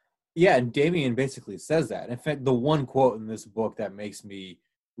understanding. Yeah, and Damien basically says that. In fact, the one quote in this book that makes me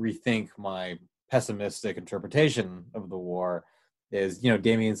rethink my pessimistic interpretation of the war is, you know,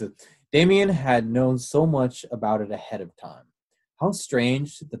 Damien says, Damien had known so much about it ahead of time. How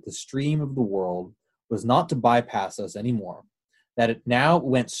strange that the stream of the world was not to bypass us anymore, that it now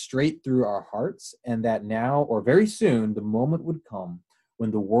went straight through our hearts, and that now, or very soon, the moment would come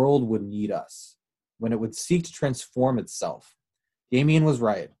when the world would need us, when it would seek to transform itself. Damien was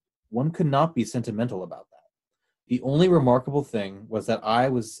right. One could not be sentimental about that. The only remarkable thing was that I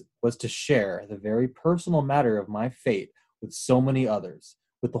was to share the very personal matter of my fate with so many others,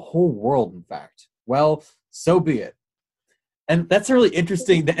 with the whole world, in fact. Well, so be it. And that's really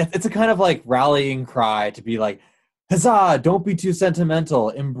interesting. It's a kind of like rallying cry to be like, huzzah, don't be too sentimental.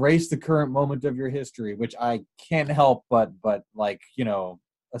 Embrace the current moment of your history, which I can't help but like, you know,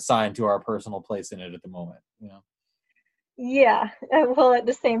 assign to our personal place in it at the moment, you know. Yeah, well, at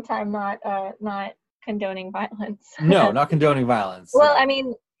the same time, not condoning violence. No, not condoning violence. Well, Yeah. I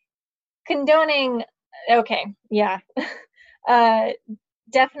mean, condoning, okay, yeah. uh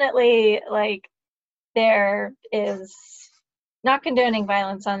Definitely, like, there is not condoning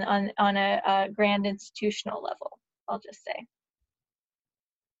violence on a grand institutional level, I'll just say.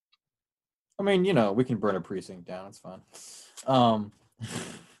 I mean, you know, we can burn a precinct down. It's fine. Um,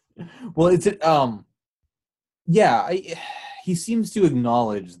 well, yeah, he seems to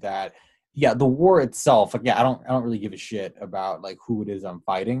acknowledge that, yeah, the war itself, like, yeah, I don't really give a shit about like who it is I'm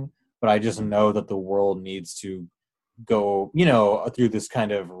fighting, but I just know that the world needs to go, you know, through this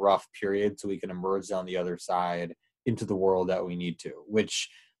kind of rough period so we can emerge on the other side into the world that we need to, which,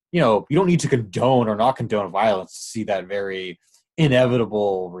 you know, you don't need to condone or not condone violence to see that very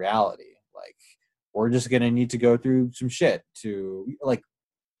inevitable reality. Like, we're just gonna need to go through some shit to like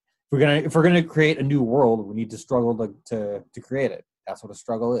if we're gonna create a new world, we need to struggle to create it. That's what a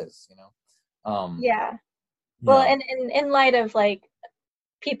struggle is, you know. Yeah. Well, Yeah. and in light of like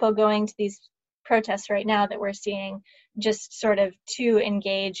people going to these protests right now that we're seeing, just sort of to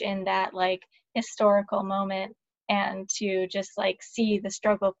engage in that like historical moment and to just like see the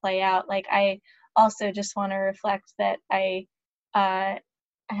struggle play out. Like I also just want to reflect that I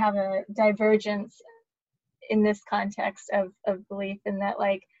have a divergence in this context of belief in that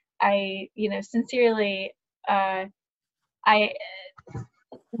like I, you know, sincerely I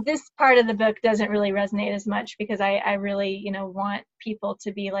this part of the book doesn't really resonate as much because I really, you know, want people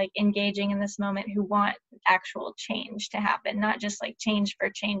to be like engaging in this moment who want actual change to happen, not just like change for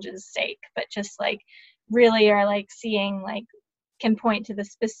change's sake, but just like really are like seeing like can point to the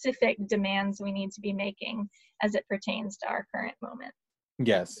specific demands we need to be making as it pertains to our current moment.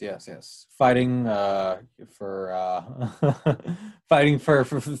 Yes, yes, yes. Fighting for fighting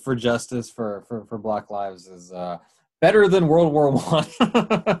for justice for Black lives is better than World War One.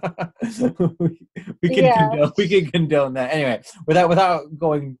 Yeah, We can condone that anyway. Without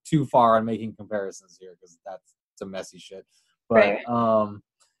going too far on making comparisons here, because that's some messy shit. But right.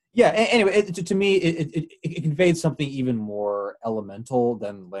 yeah. Anyway, to me, it conveyed something even more elemental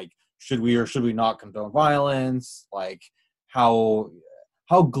than like should we or should we not condone violence, like how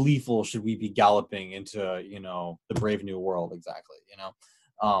gleeful should we be galloping into, you know, the brave new world, exactly, you know.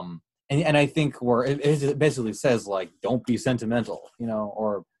 And I think where it basically says like don't be sentimental, you know,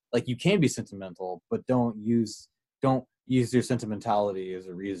 or like you can be sentimental but don't use your sentimentality as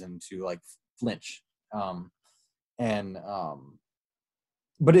a reason to like flinch. And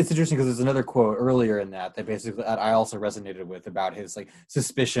But it's interesting because there's another quote earlier in that basically that I also resonated with about his like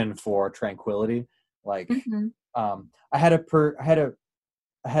suspicion for tranquility. Like Mm-hmm. I had a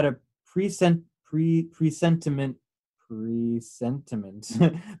presentiment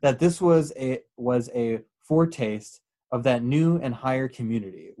that this was a foretaste of that new and higher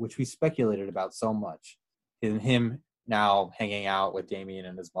community which we speculated about so much. In him now hanging out with Damien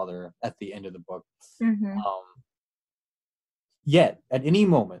and his mother at the end of the book. Mm-hmm. Um, Yet, at any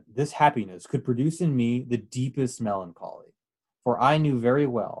moment, this happiness could produce in me the deepest melancholy, for I knew very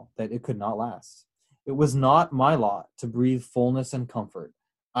well that it could not last. It was not my lot to breathe fullness and comfort.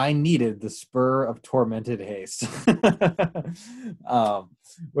 I needed the spur of tormented haste. um,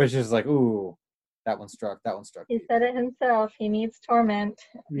 which is like, ooh, that one struck He deep. said it himself. He needs torment.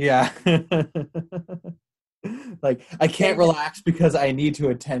 Yeah. Like I can't relax because I need to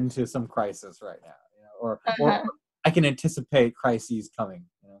attend to some crisis right now, you know, or Uh-huh. I can anticipate crises coming.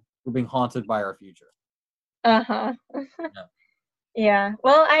 You know, we're being haunted by our future. Uh-huh. Yeah. Yeah.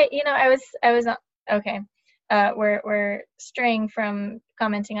 Well, I was okay. We're straying from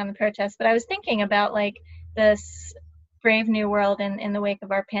commenting on the protests, but I was thinking about like this brave new world in the wake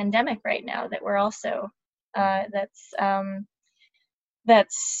of our pandemic right now that we're also Mm-hmm.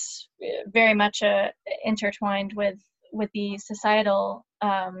 that's very much intertwined with the societal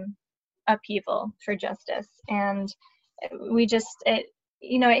upheaval for justice. And we just it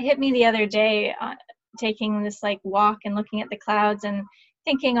you know it hit me the other day taking this like walk and looking at the clouds and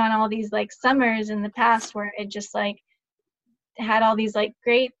thinking on all these like summers in the past where it just like had all these like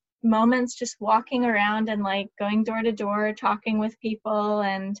great moments just walking around and like going door to door talking with people.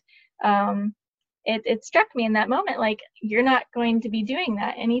 And um it struck me in that moment like you're not going to be doing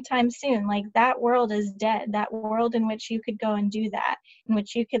that anytime soon. Like that world is dead, that world in which you could go and do that, in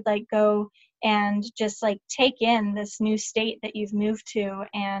which you could like go and just like take in this new state that you've moved to,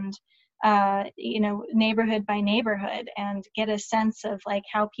 and you know, neighborhood by neighborhood, and get a sense of like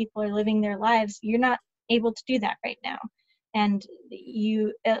how people are living their lives. You're not able to do that right now. And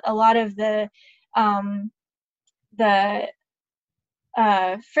a lot of um the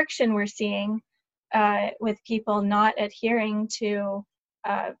friction we're seeing with people not adhering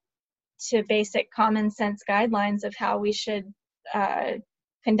uh, to basic common sense guidelines of how we should uh,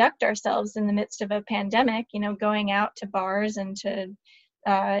 conduct ourselves in the midst of a pandemic. You know, going out to bars and to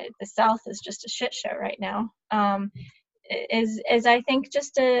the South is just a shit show right now. Is I think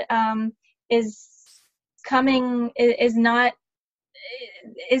just a is coming is not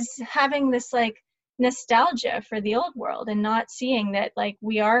is having this like nostalgia for the old world and not seeing that like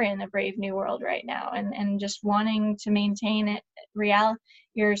we are in a brave new world right now, and just wanting to maintain it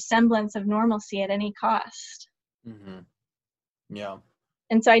your semblance of normalcy at any cost. Mm-hmm. Yeah.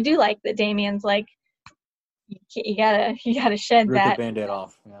 And so I do like that Damien's like you gotta shed Rip the that. band-aid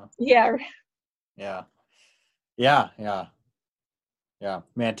off. Yeah. Yeah. Yeah. Yeah. Yeah. Yeah.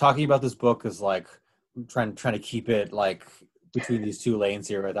 Man, talking about this book is like trying to keep it like between these two lanes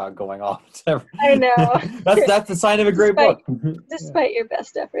here without going off. I know. That's the sign of a great book. Despite your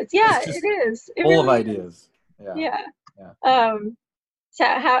best efforts. Yeah, It's just it is. It full of really ideas. is. Yeah. Yeah. So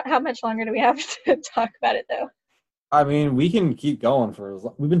how much longer do we have to talk about it though? I mean, we can keep going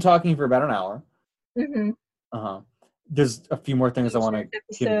we've been talking for about an hour. Mm-hmm. There's a few more things I want to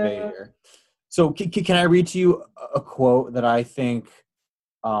convey So here. So can I read to you a quote that I think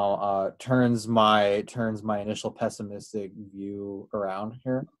turns my initial pessimistic view around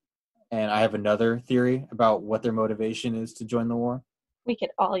here? And I have another theory about what their motivation is to join the war. we could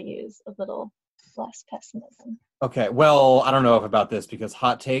all use a little less pessimism. Okay, well, I don't know about this because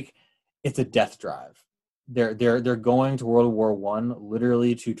hot take, it's a death drive. They're going to World War I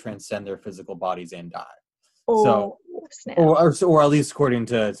literally to transcend their physical bodies and die. Oh, snap. Or at least according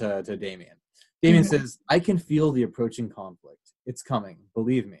to Damien. Damien Mhm. says, I can feel the approaching conflict. It's coming,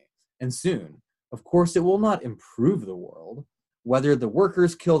 believe me. And soon. Of course, it will not improve the world. Whether the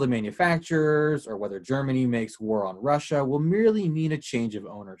workers kill the manufacturers or whether Germany makes war on Russia will merely mean a change of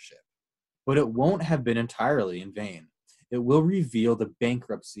ownership. But it won't have been entirely in vain. It will reveal the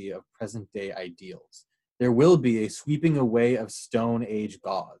bankruptcy of present-day ideals. There will be a sweeping away of Stone Age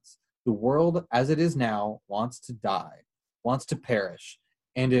gods. The world, as it is now, wants to die, wants to perish,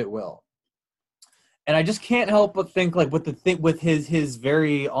 and it will. And I just can't help but think, like, with his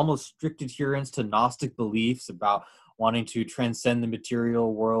very almost strict adherence to Gnostic beliefs about wanting to transcend the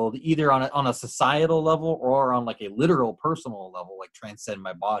material world, either on a societal level or on like a literal personal level, like transcend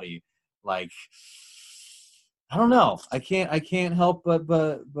my body. Like, I don't know. I can't help but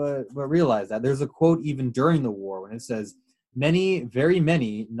realize that there's a quote even during the war when it says, "Many, very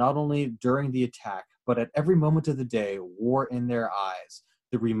many, not only during the attack, but at every moment of the day, war in their eyes,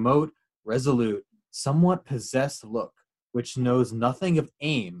 the remote, resolute, somewhat possessed look, which knows nothing of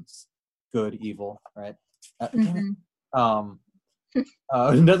aims, good, evil, right? Damn it.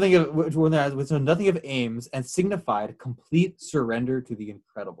 Nothing of with nothing of aims, and signified complete surrender to the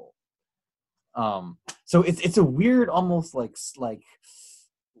incredible." So it's a weird, almost like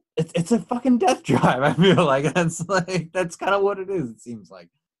it's a fucking death drive. I feel like that's kind of what it is. It seems like,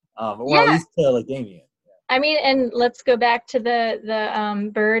 or at least to like Damien. I mean, and let's go back to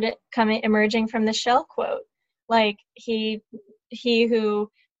the bird emerging from the shell quote. Like he who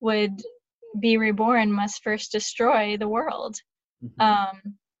would be reborn must first destroy the world.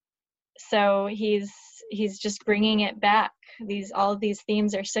 Mm-hmm. So he's just bringing it back. All of these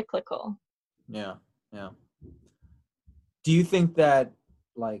themes are cyclical. Yeah. Do you think that,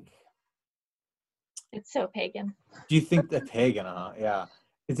 like, it's so pagan? Do you think that pagan? Yeah,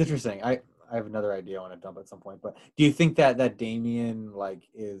 it's interesting. I have another idea I want to dump at some point, but do you think that Damien like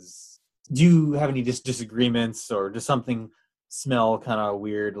is? Do you have any disagreements or does something smell kind of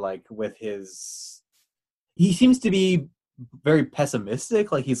weird like with his? He seems to be very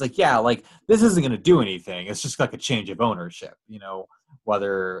pessimistic. Like he's like, yeah, like this isn't going to do anything. It's just like a change of ownership.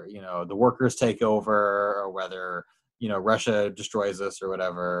 Whether the workers take over or whether Russia destroys us or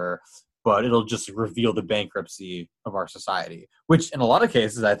whatever. But it'll just reveal the bankruptcy of our society, which in a lot of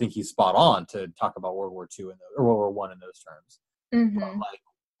cases, I think he's spot on to talk about World War II or World War I in those terms. Mm-hmm. But like,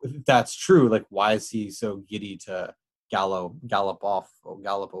 if that's true, like, why is he so giddy to gallop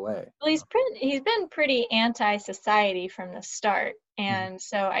away? Well, he's been pretty anti-society from the start, and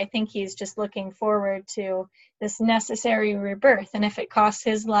so I think he's just looking forward to this necessary rebirth. And if it costs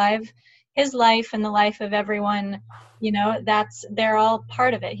his life and the life of everyone, they're all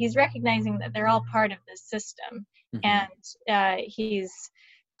part of it. He's recognizing that they're all part of this system, and he's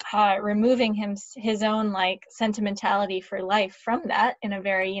removing his own like sentimentality for life from that in a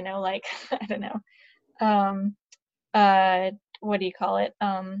very like I don't know, what do you call it?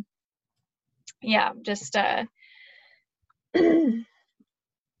 Just I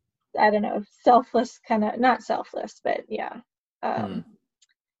don't know, selfless kind of, not selfless, but yeah.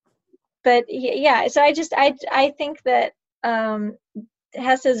 But yeah, so I think that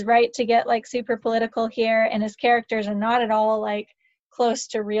Hess is right to get like super political here, and his characters are not at all like close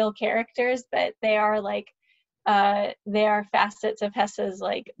to real characters, but they are like they are facets of Hess's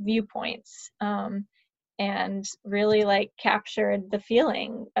like viewpoints, and really like captured the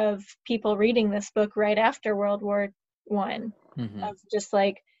feeling of people reading this book right after World War I, of just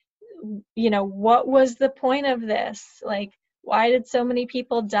like, what was the point of this? Like, why did so many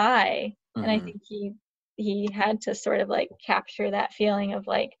people die? And I think he had to sort of like capture that feeling of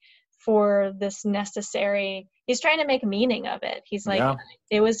like, for this necessary, he's trying to make meaning of it. He's like,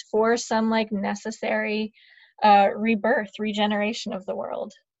 it was for some like necessary rebirth, regeneration of the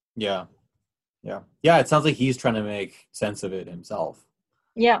world. Yeah. It sounds like he's trying to make sense of it himself.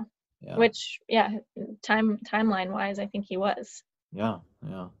 Yeah. Yeah. Which, timeline wise, I think he was. Yeah.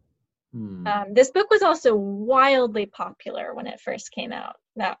 Yeah. This book was also wildly popular when it first came out.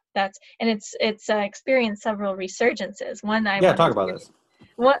 It's experienced several resurgences. One Talk about this.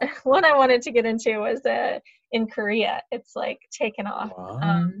 One I wanted to get into was in Korea. It's like taken off.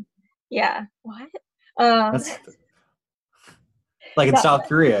 What? Yeah. What? Like in South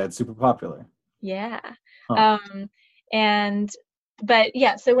Korea, it's super popular. Yeah. Huh. But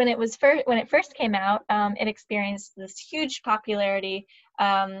yeah, so when it first came out, it experienced this huge popularity.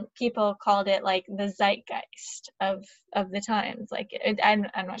 People called it like the zeitgeist of the times. Like I'm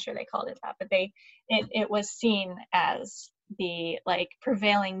not sure they called it that, but it was seen as the like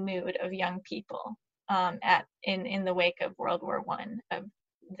prevailing mood of young people in the wake of World War I, of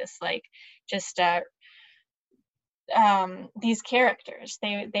this like just these characters.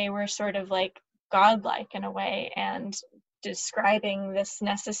 They were sort of like godlike in a way, and describing this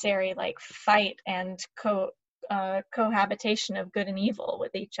necessary like fight and cohabitation of good and evil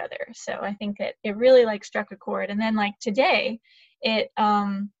with each other. So I think that it really like struck a chord. And then like today, I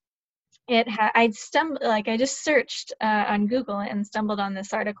just searched on Google and stumbled on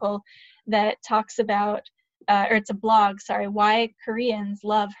this article that talks about or it's a blog, sorry, why Koreans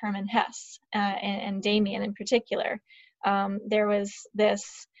love Hermann Hesse and Damien in particular. There was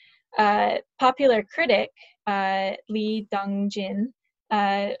this popular critic, Lee Dong-jin,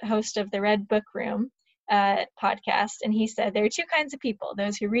 host of the Red Book Room podcast, and he said there are two kinds of people: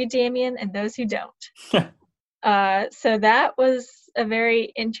 those who read Damien and those who don't. So that was a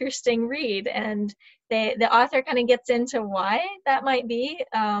very interesting read, and the author kind of gets into why that might be,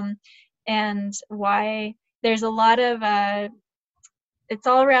 and why there's a lot of it's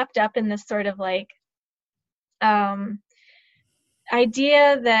all wrapped up in this sort of like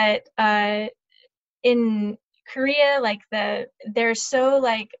idea that in Korea, like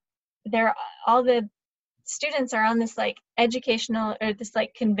all the students are on this like educational or this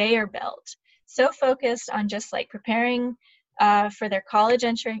like conveyor belt, so focused on just like preparing for their college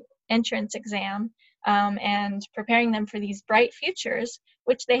entrance exam and preparing them for these bright futures,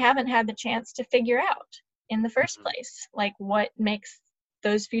 which they haven't had the chance to figure out in the first place, like what makes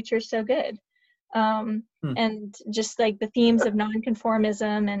those futures so good. And just like the themes of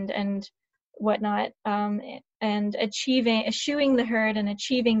nonconformism and whatnot, and eschewing the herd and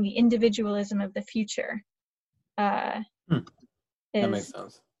achieving the individualism of the future. That makes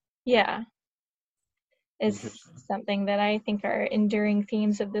sense. Yeah, is something that I think are enduring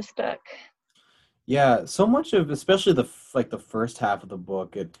themes of this book. Yeah, so much of, especially the first half of the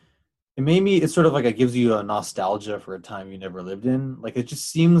book, it made me, it's sort of like it gives you a nostalgia for a time you never lived in. Like it just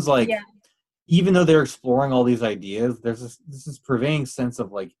seems like, even though they're exploring all these ideas, there's this pervading sense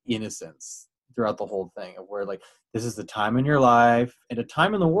of like innocence throughout the whole thing, of where like this is the time in your life and a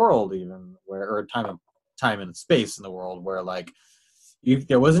time in the world, even where, or a time and space in the world where like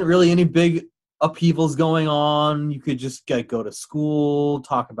there wasn't really any big upheavals going on. You could just go to school,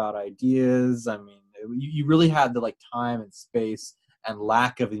 talk about ideas. I mean, you really had the like time and space and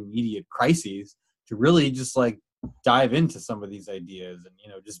lack of immediate crises to really just like dive into some of these ideas and,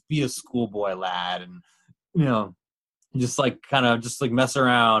 just be a schoolboy lad and, just like kind of just like mess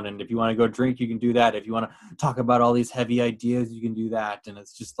around. And if you want to go drink, you can do that. If you want to talk about all these heavy ideas, you can do that. And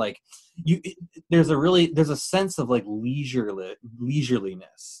it's just like there's a sense of like leisureliness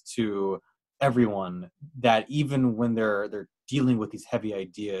to everyone that even when they're dealing with these heavy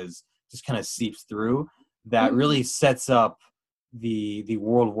ideas just kind of seeps through, that really sets up the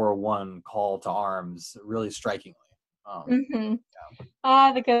World War I call to arms really strikingly.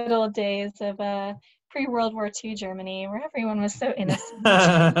 The good old days of pre-World War II Germany, where everyone was so innocent.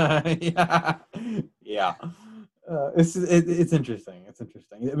 Yeah. It's interesting. It's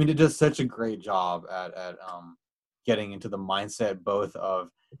interesting. I mean, it does such a great job at getting into the mindset both of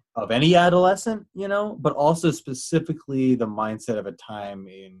any adolescent, but also specifically the mindset of a time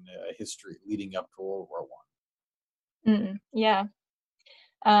in history leading up to World War I. Yeah.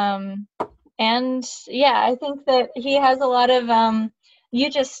 And yeah, I think that he has a lot of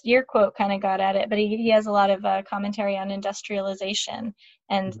your quote kind of got at it, but he has a lot of commentary on industrialization,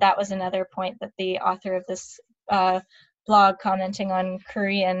 and that was another point that the author of this blog commenting on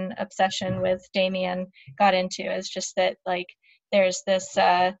Korean obsession with Damien got into, is just that like there's this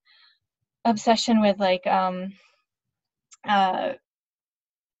obsession with like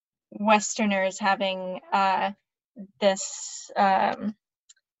Westerners having this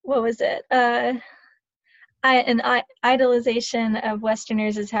what was it? An idolization of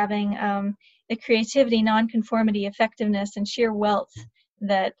Westerners as having the creativity, nonconformity, effectiveness, and sheer wealth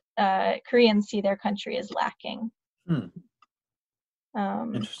that Koreans see their country as lacking.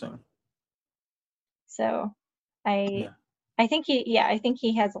 Interesting. So I Yeah. I think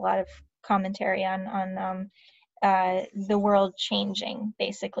he has a lot of commentary on the world changing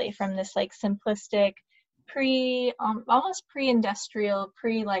basically from this like simplistic almost pre-industrial,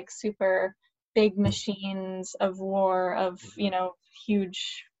 pre like super big machines of war of Mhm.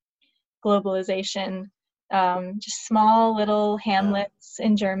 huge globalization, just small little Yeah. hamlets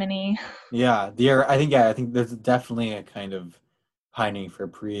in Germany. Yeah. I think there's definitely a kind of pining for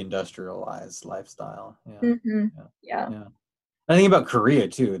pre-industrialized lifestyle. Yeah. Hmm. Yeah. Yeah. Yeah. I think about Korea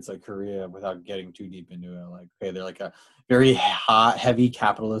too. It's like Korea, without getting too deep into it, like, okay, they're like a very hot, heavy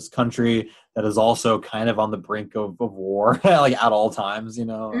capitalist country that is also kind of on the brink of war, like at all times.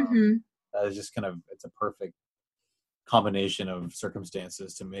 Hmm. That is just kind of, it's a perfect combination of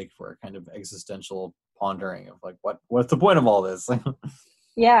circumstances to make for a kind of existential pondering of like, what's the point of all this?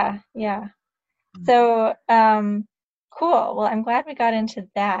 Yeah. Yeah. So, cool. Well, I'm glad we got into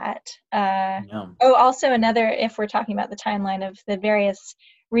that. Yeah. Oh, also another, if we're talking about the timeline of the various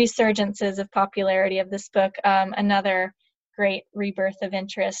resurgences of popularity of this book, another great rebirth of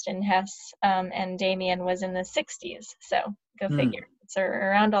interest in Hess and Damien was in the 60s. So go figure. Hmm. It's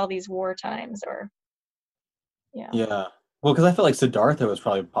around all these war times, or yeah. Yeah. Well, because I feel like Siddhartha was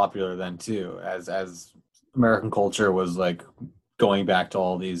probably popular then too, as American culture was like going back to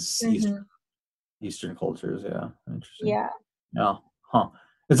all these Hmm. Eastern cultures. Yeah, interesting. Yeah. Yeah, huh?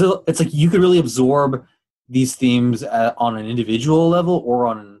 It's like you could really absorb these themes on an individual level or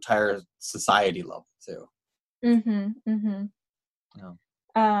on an entire society level too. Hmm. Hmm. Yeah.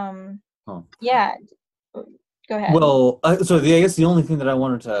 Um, Huh. yeah. Go ahead. Well, I guess the only thing that I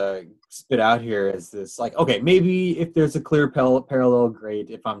wanted to spit out here is this, like, okay, maybe if there's a clear parallel, great.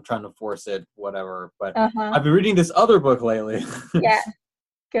 If I'm trying to force it, whatever. But Uh-huh. I've been reading this other book lately Yeah.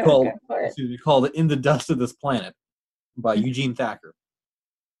 Go called, for it. excuse me, called "In the Dust of This Planet" by Eugene Thacker.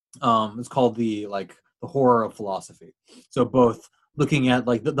 It's called the horror of philosophy. So both looking at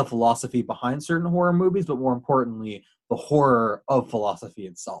like the philosophy behind certain horror movies, but more importantly, the horror of philosophy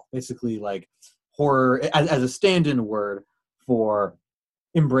itself. Basically, like horror as a stand-in word for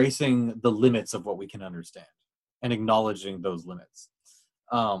embracing the limits of what we can understand and acknowledging those limits.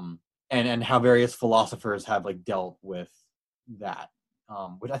 And how various philosophers have like dealt with that.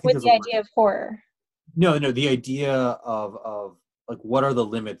 Which I think With there's the a word. idea of horror. No, the idea of like what are the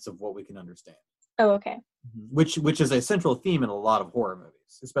limits of what we can understand, Oh, okay. which is a central theme in a lot of horror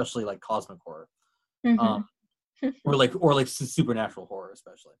movies, especially like cosmic horror, um, Mm-hmm. or like supernatural horror,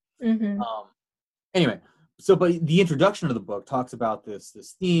 especially. Mm-hmm. Um, anyway, but the introduction of the book talks about this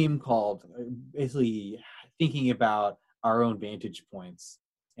theme called basically thinking about our own vantage points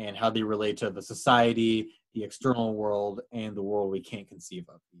and how they relate to the society, the external world, and the world we can't conceive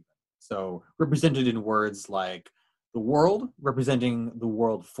of even. So represented in words like the world, representing the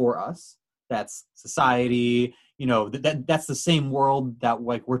world for us. That's society. That's the same world that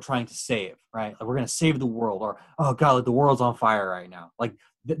like we're trying to save, right? Like we're gonna save the world, or oh god, like the world's on fire right now. Like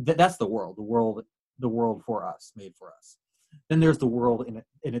that's the world for us, made for us. Then there's the world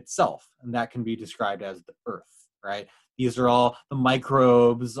in itself, and that can be described as the earth, right? These are all the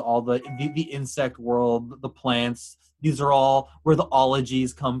microbes, all the insect world, the plants. These are all where the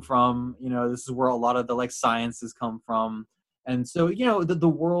ologies come from. This is where a lot of the like sciences come from. And so, the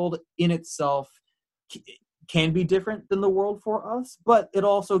world in itself can be different than the world for us, but it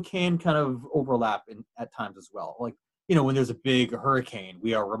also can kind of overlap at times as well. Like, when there's a big hurricane,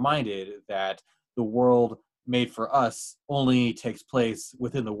 we are reminded that the world made for us only takes place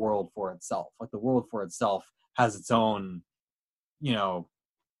within the world for itself. Like the world for itself has its own, you know,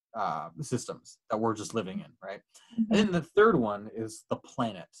 systems that we're just living in, right? And Mm-hmm. then the third one is the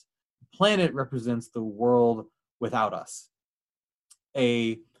planet. The planet represents the world without us,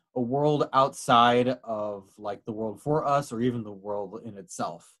 a a world outside of like the world for us or even the world in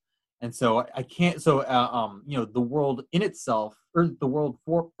itself. And so I can't. So the world in itself, or the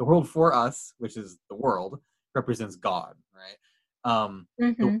world for us, which is the world, represents God, right? The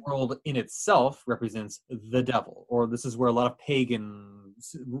Mm-hmm. world in itself represents the devil, or this is where a lot of pagan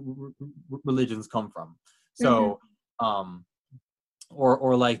religions come from. Mm-hmm. So, um,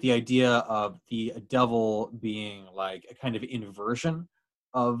 or like the idea of the devil being like a kind of inversion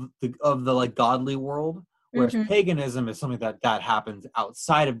of the like godly world, whereas Mm-hmm. paganism is something that happens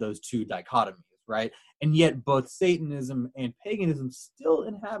outside of those two dichotomies, right? And yet both Satanism and paganism still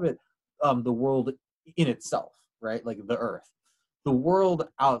inhabit the world in itself, right? Like the earth. The world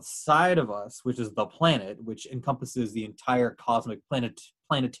outside of us, which is the planet, which encompasses the entire cosmic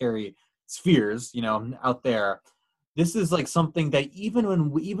planetary spheres, out there. This is like something that even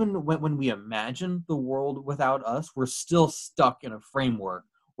when we imagine the world without us, we're still stuck in a framework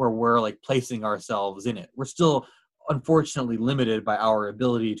where we're like placing ourselves in it. We're still unfortunately limited by our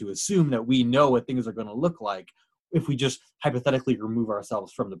ability to assume that we know what things are going to look like if we just hypothetically remove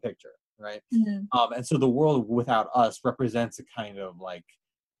ourselves from the picture, right? Mm-hmm. And so the world without us represents a kind of like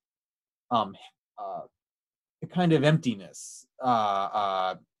um, a kind of emptiness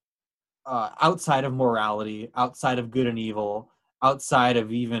outside of morality, outside of good and evil, outside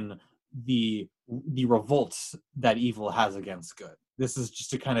of even the revolts that evil has against good. This is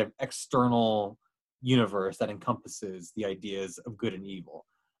just a kind of external universe that encompasses the ideas of good and evil,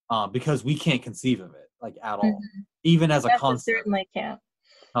 because we can't conceive of it like at all, Mm-hmm. even as a Hessa concept. certainly can't.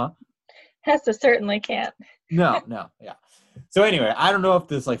 Huh? Hessa certainly can't. No, yeah. So anyway, I don't know if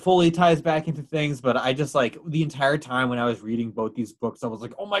this like fully ties back into things, but I just like the entire time when I was reading both these books, I was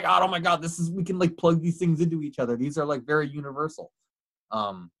like, oh my god, this is, we can like plug these things into each other. These are like very universal.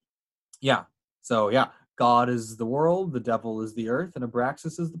 Yeah. So yeah, God is the world, the devil is the earth, and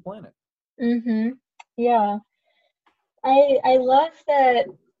Abraxas is the planet. Mm-hmm. Yeah. I love that.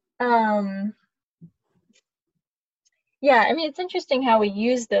 Um, yeah, I mean, it's interesting how we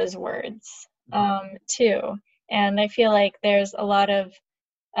use those words too. And I feel like there's a lot of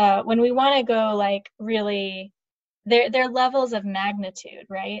when we want to go like really, there are levels of magnitude,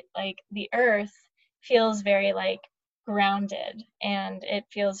 right? Like the earth feels very like grounded, and it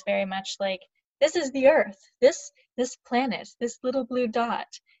feels very much like this is the earth. This planet, this little blue dot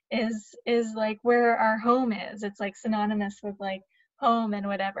is like where our home is. It's like synonymous with like home and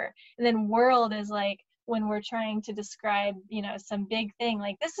whatever. And then world is like when we're trying to describe, you know, some big thing,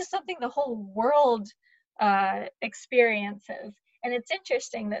 like this is something the whole world experiences. And it's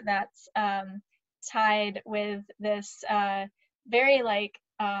interesting that that's tied with this very like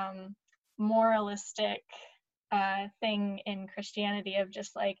moralistic thing in Christianity of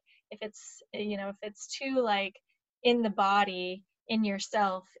just like if it's, you know, if it's too like in the body, in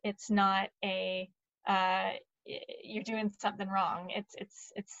yourself, it's not a you're doing something wrong. It's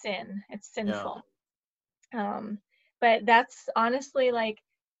sin. It's sinful. But that's honestly like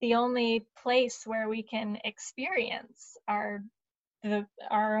the only place where we can experience our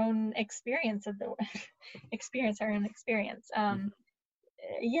own experience of the experience our own experience.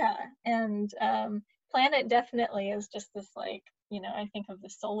 Yeah, and planet definitely is just this like, you know, I think of the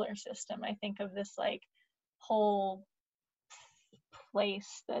solar system. I think of this like whole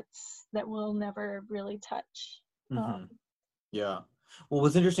place that we'll never really touch. Yeah. Well,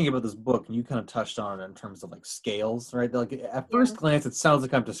 what's interesting about this book, and you kind of touched on it in terms of like scales, right? Like at Yeah. first glance, it sounds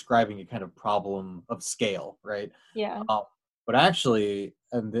like I'm describing a kind of problem of scale, right? Yeah. But actually,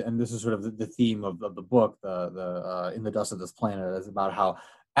 and this is sort of the theme of the book, the In the Dust of This Planet, is about how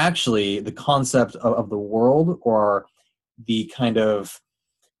actually the concept of the world, or the kind of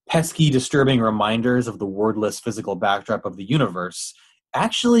pesky, disturbing reminders of the wordless physical backdrop of the universe,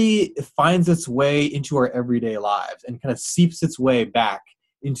 actually finds its way into our everyday lives and kind of seeps its way back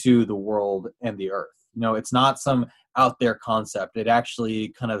into the world and the earth. You know, it's not some out there concept. It actually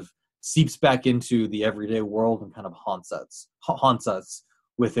kind of seeps back into the everyday world and kind of haunts us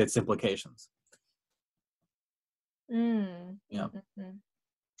with its implications. Yeah. Mm-hmm.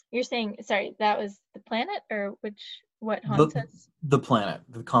 You're saying, sorry, that was the planet, or what haunts us? The planet,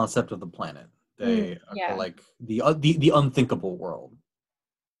 the concept of the planet. Yeah. Like the unthinkable world.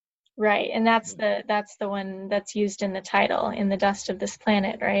 Right, and that's the one that's used in the title, In the Dust of This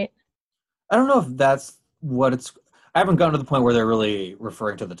Planet, right? I don't know if that's what it's. I haven't gotten to the point where they're really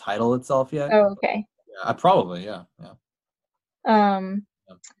referring to the title itself yet. Oh, okay. Yeah, I probably, yeah. Um,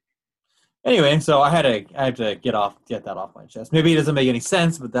 Anyway, so I had to get that off my chest. Maybe it doesn't make any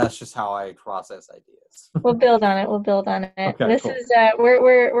sense, but that's just how I process ideas. we'll build on it. We'll build on it. Okay, This cool. is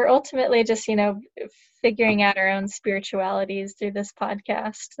we're ultimately just, you know, figuring out our own spiritualities through this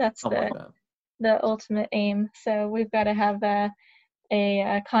podcast. That's the ultimate aim. So we've got to have a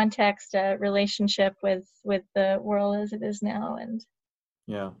context, a relationship with the world as it is now, and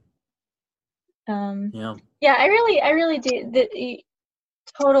yeah. Yeah, I really do. The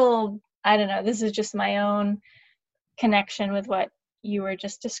total, I don't know, this is just my own connection with what you were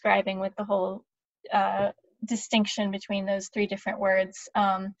just describing with the whole distinction between those three different words.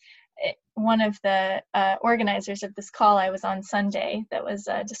 One of the organizers of this call I was on Sunday that was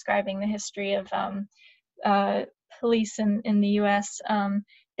describing the history of police in the U.S.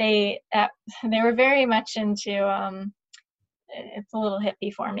 They were very much into it's a little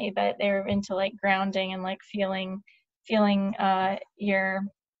hippie for me, but they were into like grounding and like feeling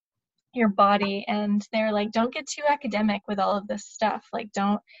your body, and they're like, don't get too academic with all of this stuff. Like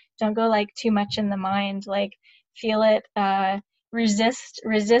don't go like too much in the mind, like feel it,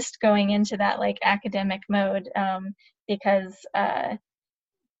 resist going into that like academic mode, because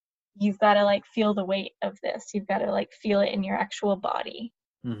you've got to like feel the weight of this. You've got to like feel it in your actual body.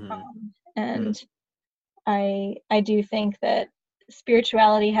 Mm-hmm. And I do think that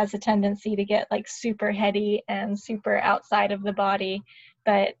spirituality has a tendency to get like super heady and super outside of the body.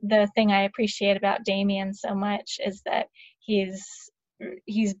 But the thing I appreciate about Damien so much is that he's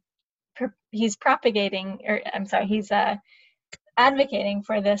he's he's propagating, or I'm sorry, he's advocating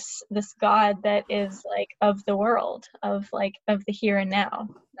for this God that is like of the world, of like of the here and now,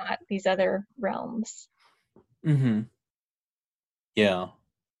 not these other realms. Mm-hmm. Yeah.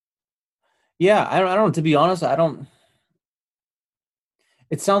 Yeah, I don't, to be honest, I don't,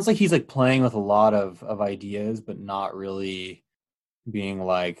 it sounds like he's like playing with a lot of ideas, but not really being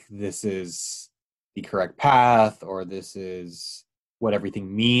like, this is the correct path, or this is what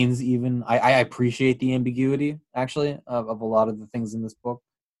everything means. Even I appreciate the ambiguity, actually, of a lot of the things in this book.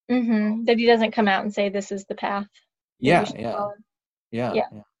 That he doesn't come out and say this is the path that you Yeah, should yeah, follow. yeah, Yeah,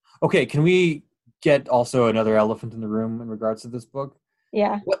 yeah. Okay, can we get also another elephant in the room in regards to this book?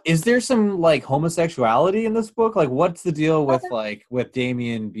 yeah. What is there some like homosexuality in this book? Like, what's the deal with like with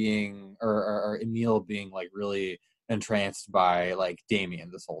Damien being or Emil being like really entranced by like Damien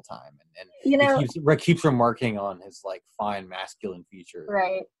this whole time, and You he know, keeps remarking on his like fine masculine features.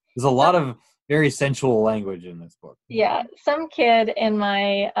 right. There's a Some, lot of very sensual language in this book. yeah, some kid in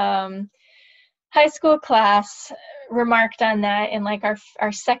my high school class remarked on that in like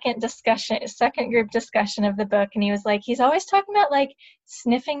our second group discussion of the book, and he was like, he's always talking about like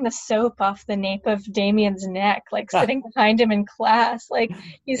sniffing the soap off the nape of Damien's neck, like sitting behind him in class, like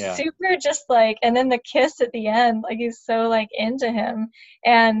he's Yeah. super just like, and then the kiss at the end, like he's so like into him.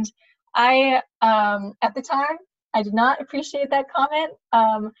 And I at the time I did not appreciate that comment,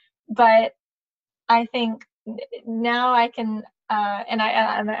 but I think now I can and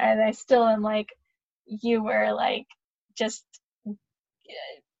I still am like, you were like just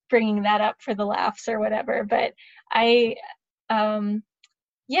bringing that up for the laughs or whatever. But I,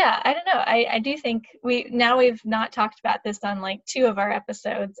 yeah, I don't know. I do think we've not talked about this on like two of our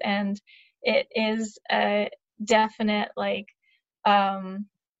episodes, and it is a definite like,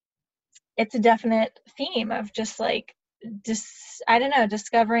 it's a definite theme of just like, I don't know,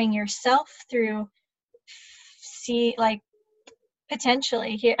 discovering yourself through see like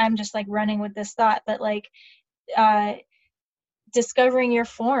potentially here I'm just like running with this thought, but like uh discovering your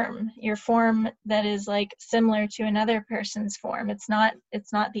form that is like similar to another person's form. It's not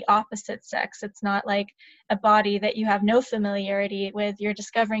the opposite sex. It's not like a body that you have no familiarity with. You're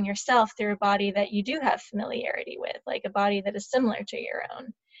discovering yourself through a body that you do have familiarity with, like a body that is similar to your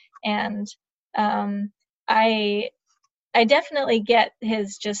own. And I I definitely get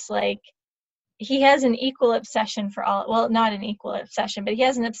his just like, he has an equal obsession for all, well, not an equal obsession, but he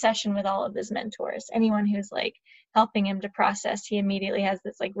has an obsession with all of his mentors. Anyone who's like helping him to process, he immediately has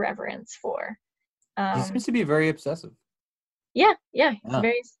this like reverence for. He seems to be very obsessive. Yeah, he's Yeah.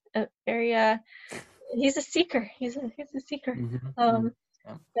 very he's a seeker. He's a seeker. Mm-hmm.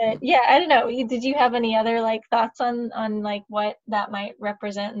 Yeah. But yeah, I don't know. Did you have any other like thoughts on like what that might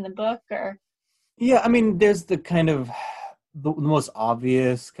represent in the book, or? Yeah, I mean, there's the kind of the most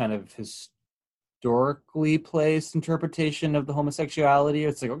obvious kind of historically placed interpretation of the homosexuality.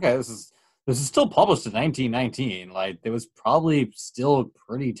 It's like, okay, this is still published in 1919. Like, it was probably still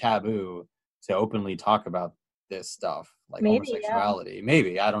pretty taboo to openly talk about this stuff, like Maybe, yeah. homosexuality.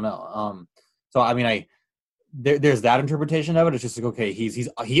 Maybe, I don't know. So I mean, there's that interpretation of it. It's just like, okay, he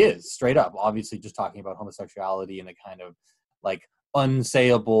is straight up, obviously, just talking about homosexuality and the kind of like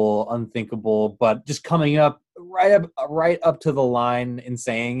unsayable, unthinkable, but just coming up right up to the line and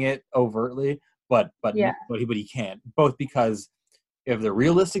saying it overtly. But Yeah. he can't, both because of the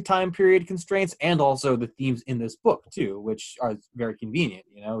realistic time period constraints and also the themes in this book too, which are very convenient.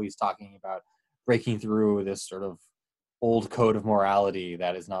 You know, he's talking about breaking through this sort of old code of morality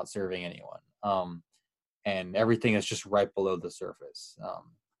that is not serving anyone. And everything is just right below the surface.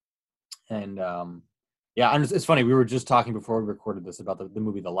 And yeah, and it's funny. We were just talking before we recorded this about the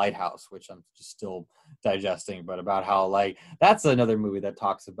movie The Lighthouse, which I'm just still digesting, but about how like that's another movie that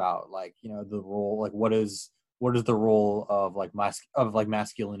talks about like, you know, the role, like what is the role of like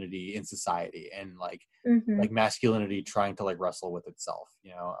masculinity in society, and like Mm-hmm. masculinity trying to like wrestle with itself,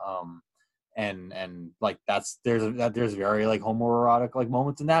 you know. And like there's very like homoerotic like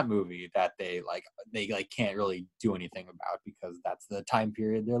moments in that movie that they can't really do anything about because that's the time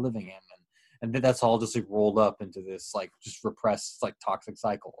period they're living in, and that's all just like rolled up into this like just repressed like toxic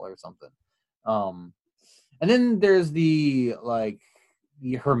cycle or something. And then there's the like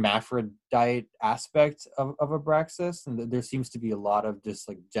the hermaphrodite aspect of Abraxas, and there seems to be a lot of just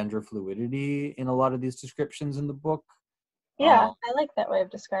like gender fluidity in a lot of these descriptions in the book. Yeah, I like that way of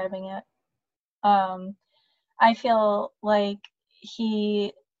describing it. I feel like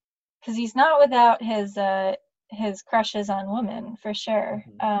because he's not without his crushes on women for sure.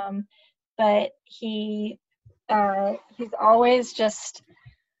 But he's always just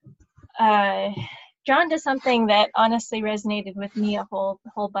drawn to something that honestly resonated with me a whole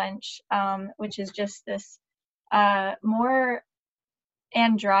bunch, which is just this more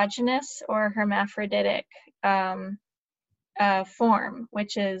androgynous or hermaphroditic form,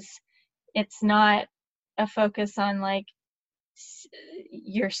 which is it's not a focus on like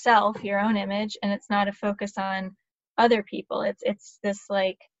yourself, your own image, and it's not a focus on other people. It's this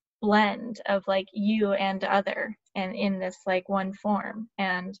like blend of like you and other, and in this like one form,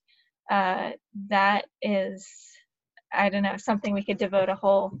 and that is, I don't know, something we could devote a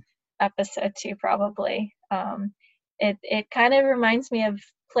whole episode to probably. It kind of reminds me of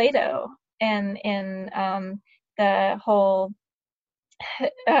Plato and in the whole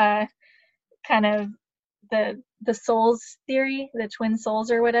kind of the souls theory, the twin souls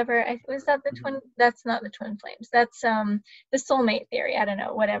or whatever. Was that the twin? That's not the twin flames. That's the soulmate theory. I don't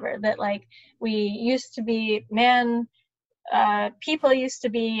know, whatever. That like we used to be man. People used to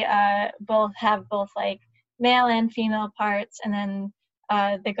be have both like male and female parts, and then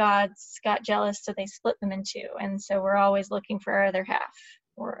the gods got jealous, so they split them in two, and so we're always looking for our other half.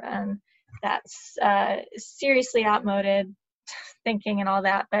 Or that's seriously outmoded thinking and all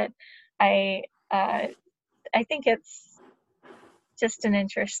that, but I think it's just an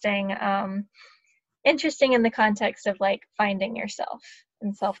interesting in the context of like finding yourself,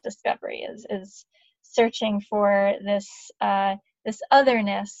 and self-discovery is searching for this this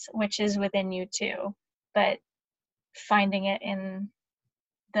otherness which is within you too, but finding it in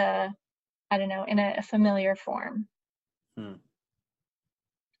the, I don't know, in a familiar form.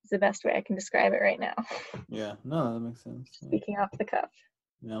 It's the best way I can describe it right now. Yeah, no, that makes sense. Speaking off the cuff.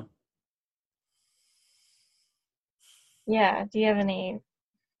 Yeah. Yeah, do you have any,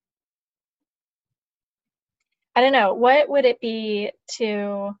 I don't know, what would it be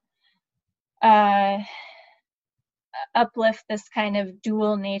to uplift this kind of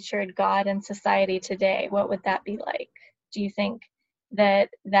dual-natured God in society today? What would that be like? Do you think that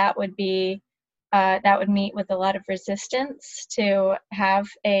would be that would meet with a lot of resistance to have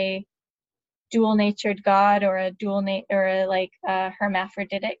a dual-natured God, or a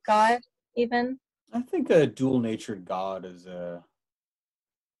hermaphroditic God even? I think a dual-natured God is a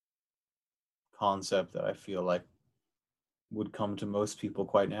concept that I feel like would come to most people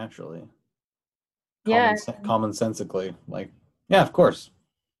quite naturally. Yeah. Commonsensically. Like, yeah, of course.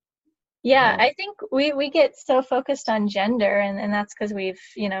 Yeah, I think we get so focused on gender, and that's because we've,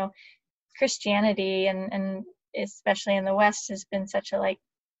 Christianity and especially in the West has been such a like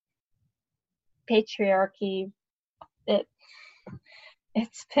patriarchy.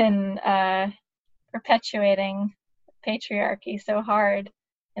 It's been perpetuating patriarchy so hard,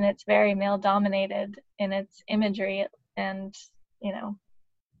 and it's very male dominated in its imagery and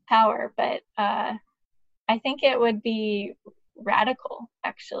power. But I think it would be radical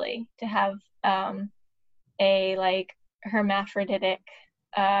actually to have a like hermaphroditic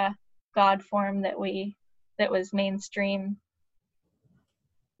god form that was mainstream.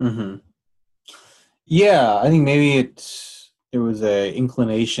 Yeah, I think maybe it was a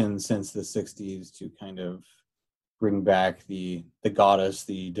inclination since the 60s to kind of bring back the goddess,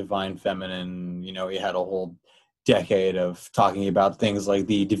 the divine feminine. We had a whole decade of talking about things like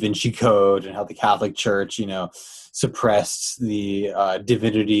the Da Vinci Code and how the Catholic Church, suppressed the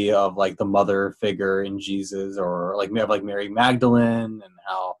divinity of like the mother figure in Jesus, or like Mary Magdalene, and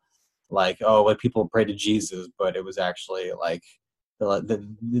how like people pray to Jesus, but it was actually like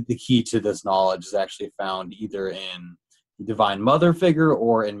the key to this knowledge is actually found either in the divine mother figure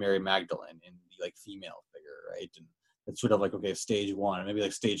or in Mary Magdalene, in the like female figure, right? And it's sort of like, okay, stage one, and maybe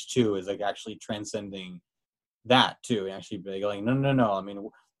like stage two is like actually transcending that too, and actually be going, no. I mean,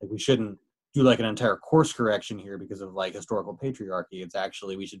 like we shouldn't do like an entire course correction here because of like historical patriarchy. It's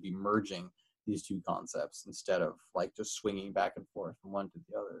actually, we should be merging these two concepts instead of like just swinging back and forth from one to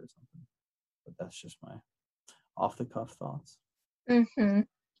the other or something. But that's just my off the cuff thoughts.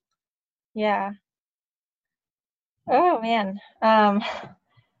 Yeah. Oh man. I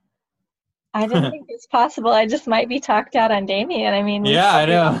didn't think it's possible. I just might be talked out on Damien. I mean, yeah, I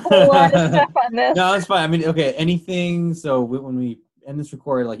know. A whole lot of stuff on this. No, it's fine. I mean, okay, anything. So when we end this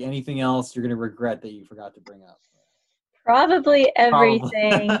recording, like anything else you're going to regret that you forgot to bring up? Probably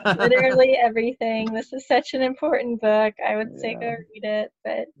everything. Literally everything. This is such an important book. I would say go read it.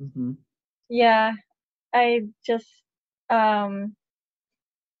 But yeah, I just, I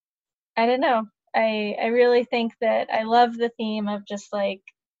don't know. I really think that I love the theme of just like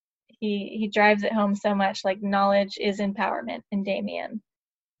he drives it home so much, like knowledge is empowerment in Damien.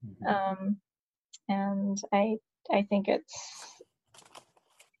 Mhm. And I think it's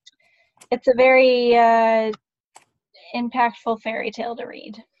a very impactful fairy tale to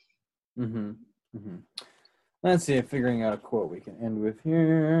read. Mm-hmm. Mm-hmm. Let's see, figuring out a quote we can end with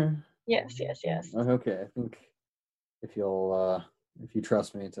here. Yes, yes, yes. Okay, I think if you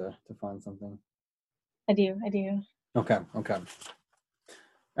trust me to find something. I do, I do. Okay, okay.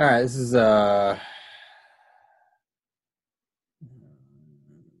 All right, this is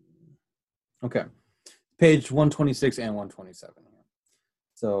okay. Page 126 and 127 here.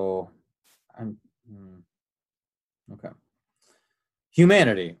 So I'm okay.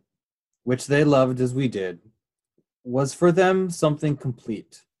 Humanity, which they loved as we did, was for them something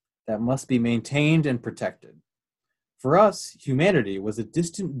complete that must be maintained and protected. For us, humanity was a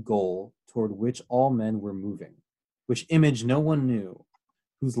distant goal toward which all men were moving, which image no one knew,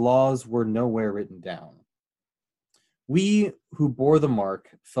 whose laws were nowhere written down. We who bore the mark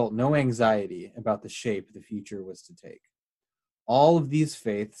felt no anxiety about the shape the future was to take. All of these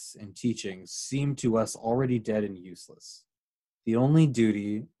faiths and teachings seemed to us already dead and useless. The only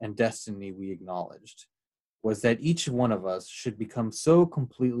duty and destiny we acknowledged was that each one of us should become so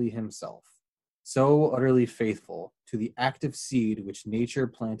completely himself, so utterly faithful to the active seed which nature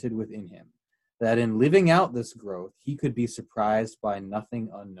planted within him, that in living out this growth, he could be surprised by nothing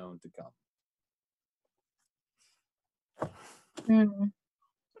unknown to come. Mm.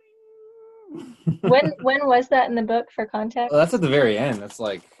 When was that in the book for context? Well, that's at the very end. That's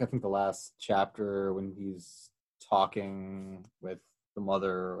like, I think, the last chapter when he's talking with the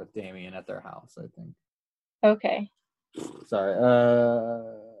mother, with Damien at their house, I think. Okay. Sorry.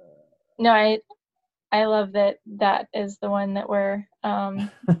 No, I love that is the one that we're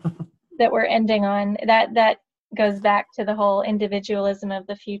ending on. That goes back to the whole individualism of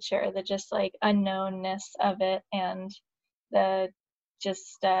the future, the just like unknownness of it, and the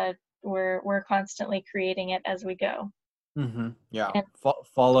just we're constantly creating it as we go. Mm-hmm. Yeah. And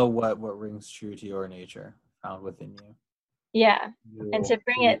Follow what rings true to your nature found within you. yeah, and You'll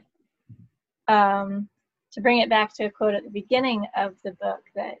create. to bring it back to a quote at the beginning of the book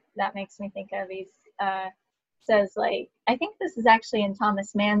that makes me think of, he says, like, I think this is actually in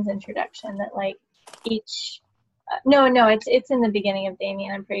Thomas Mann's introduction, that like each no, it's in the beginning of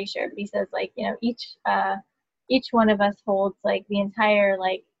Damien, I'm pretty sure, but he says, like, you know, each one of us holds like the entire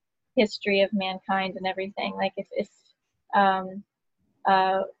like history of mankind and everything. Like um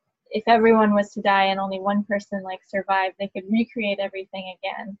uh if everyone was to die and only one person like survived, they could recreate everything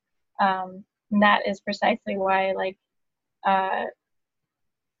again. And that is precisely why like uh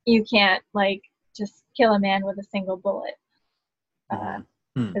you can't like just kill a man with a single bullet,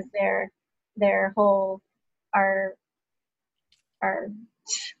 Mm-hmm. because their whole our our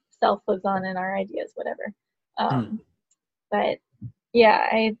self lives on in our ideas, whatever. Hmm. But yeah,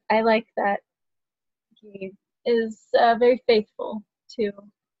 I like that he is very faithful to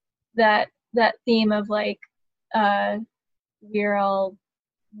that theme of like uh, we're all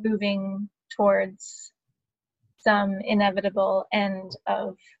moving towards some inevitable end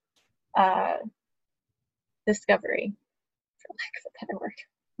of uh, discovery, for lack of a better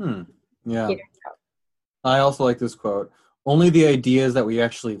word. Yeah. Peter. I also like this quote. Only the ideas that we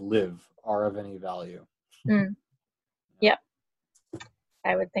actually live are of any value. Mm. Yep.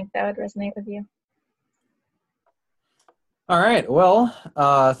 I would think that would resonate with you. All right. Well,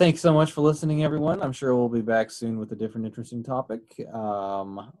 thanks so much for listening, everyone. I'm sure we'll be back soon with a different interesting topic.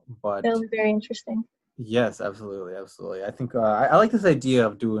 But It'll be very interesting. yes, absolutely, absolutely. I think I like this idea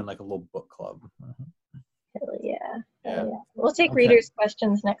of doing like a little book club. Hell yeah. Yeah. Hell yeah. We'll take Okay. readers'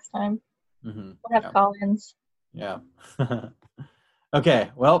 questions next time. Mm-hmm. We'll have call-ins. Yeah.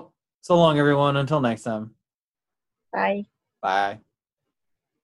 Okay. Well, so long, everyone. Until next time. Bye. Bye.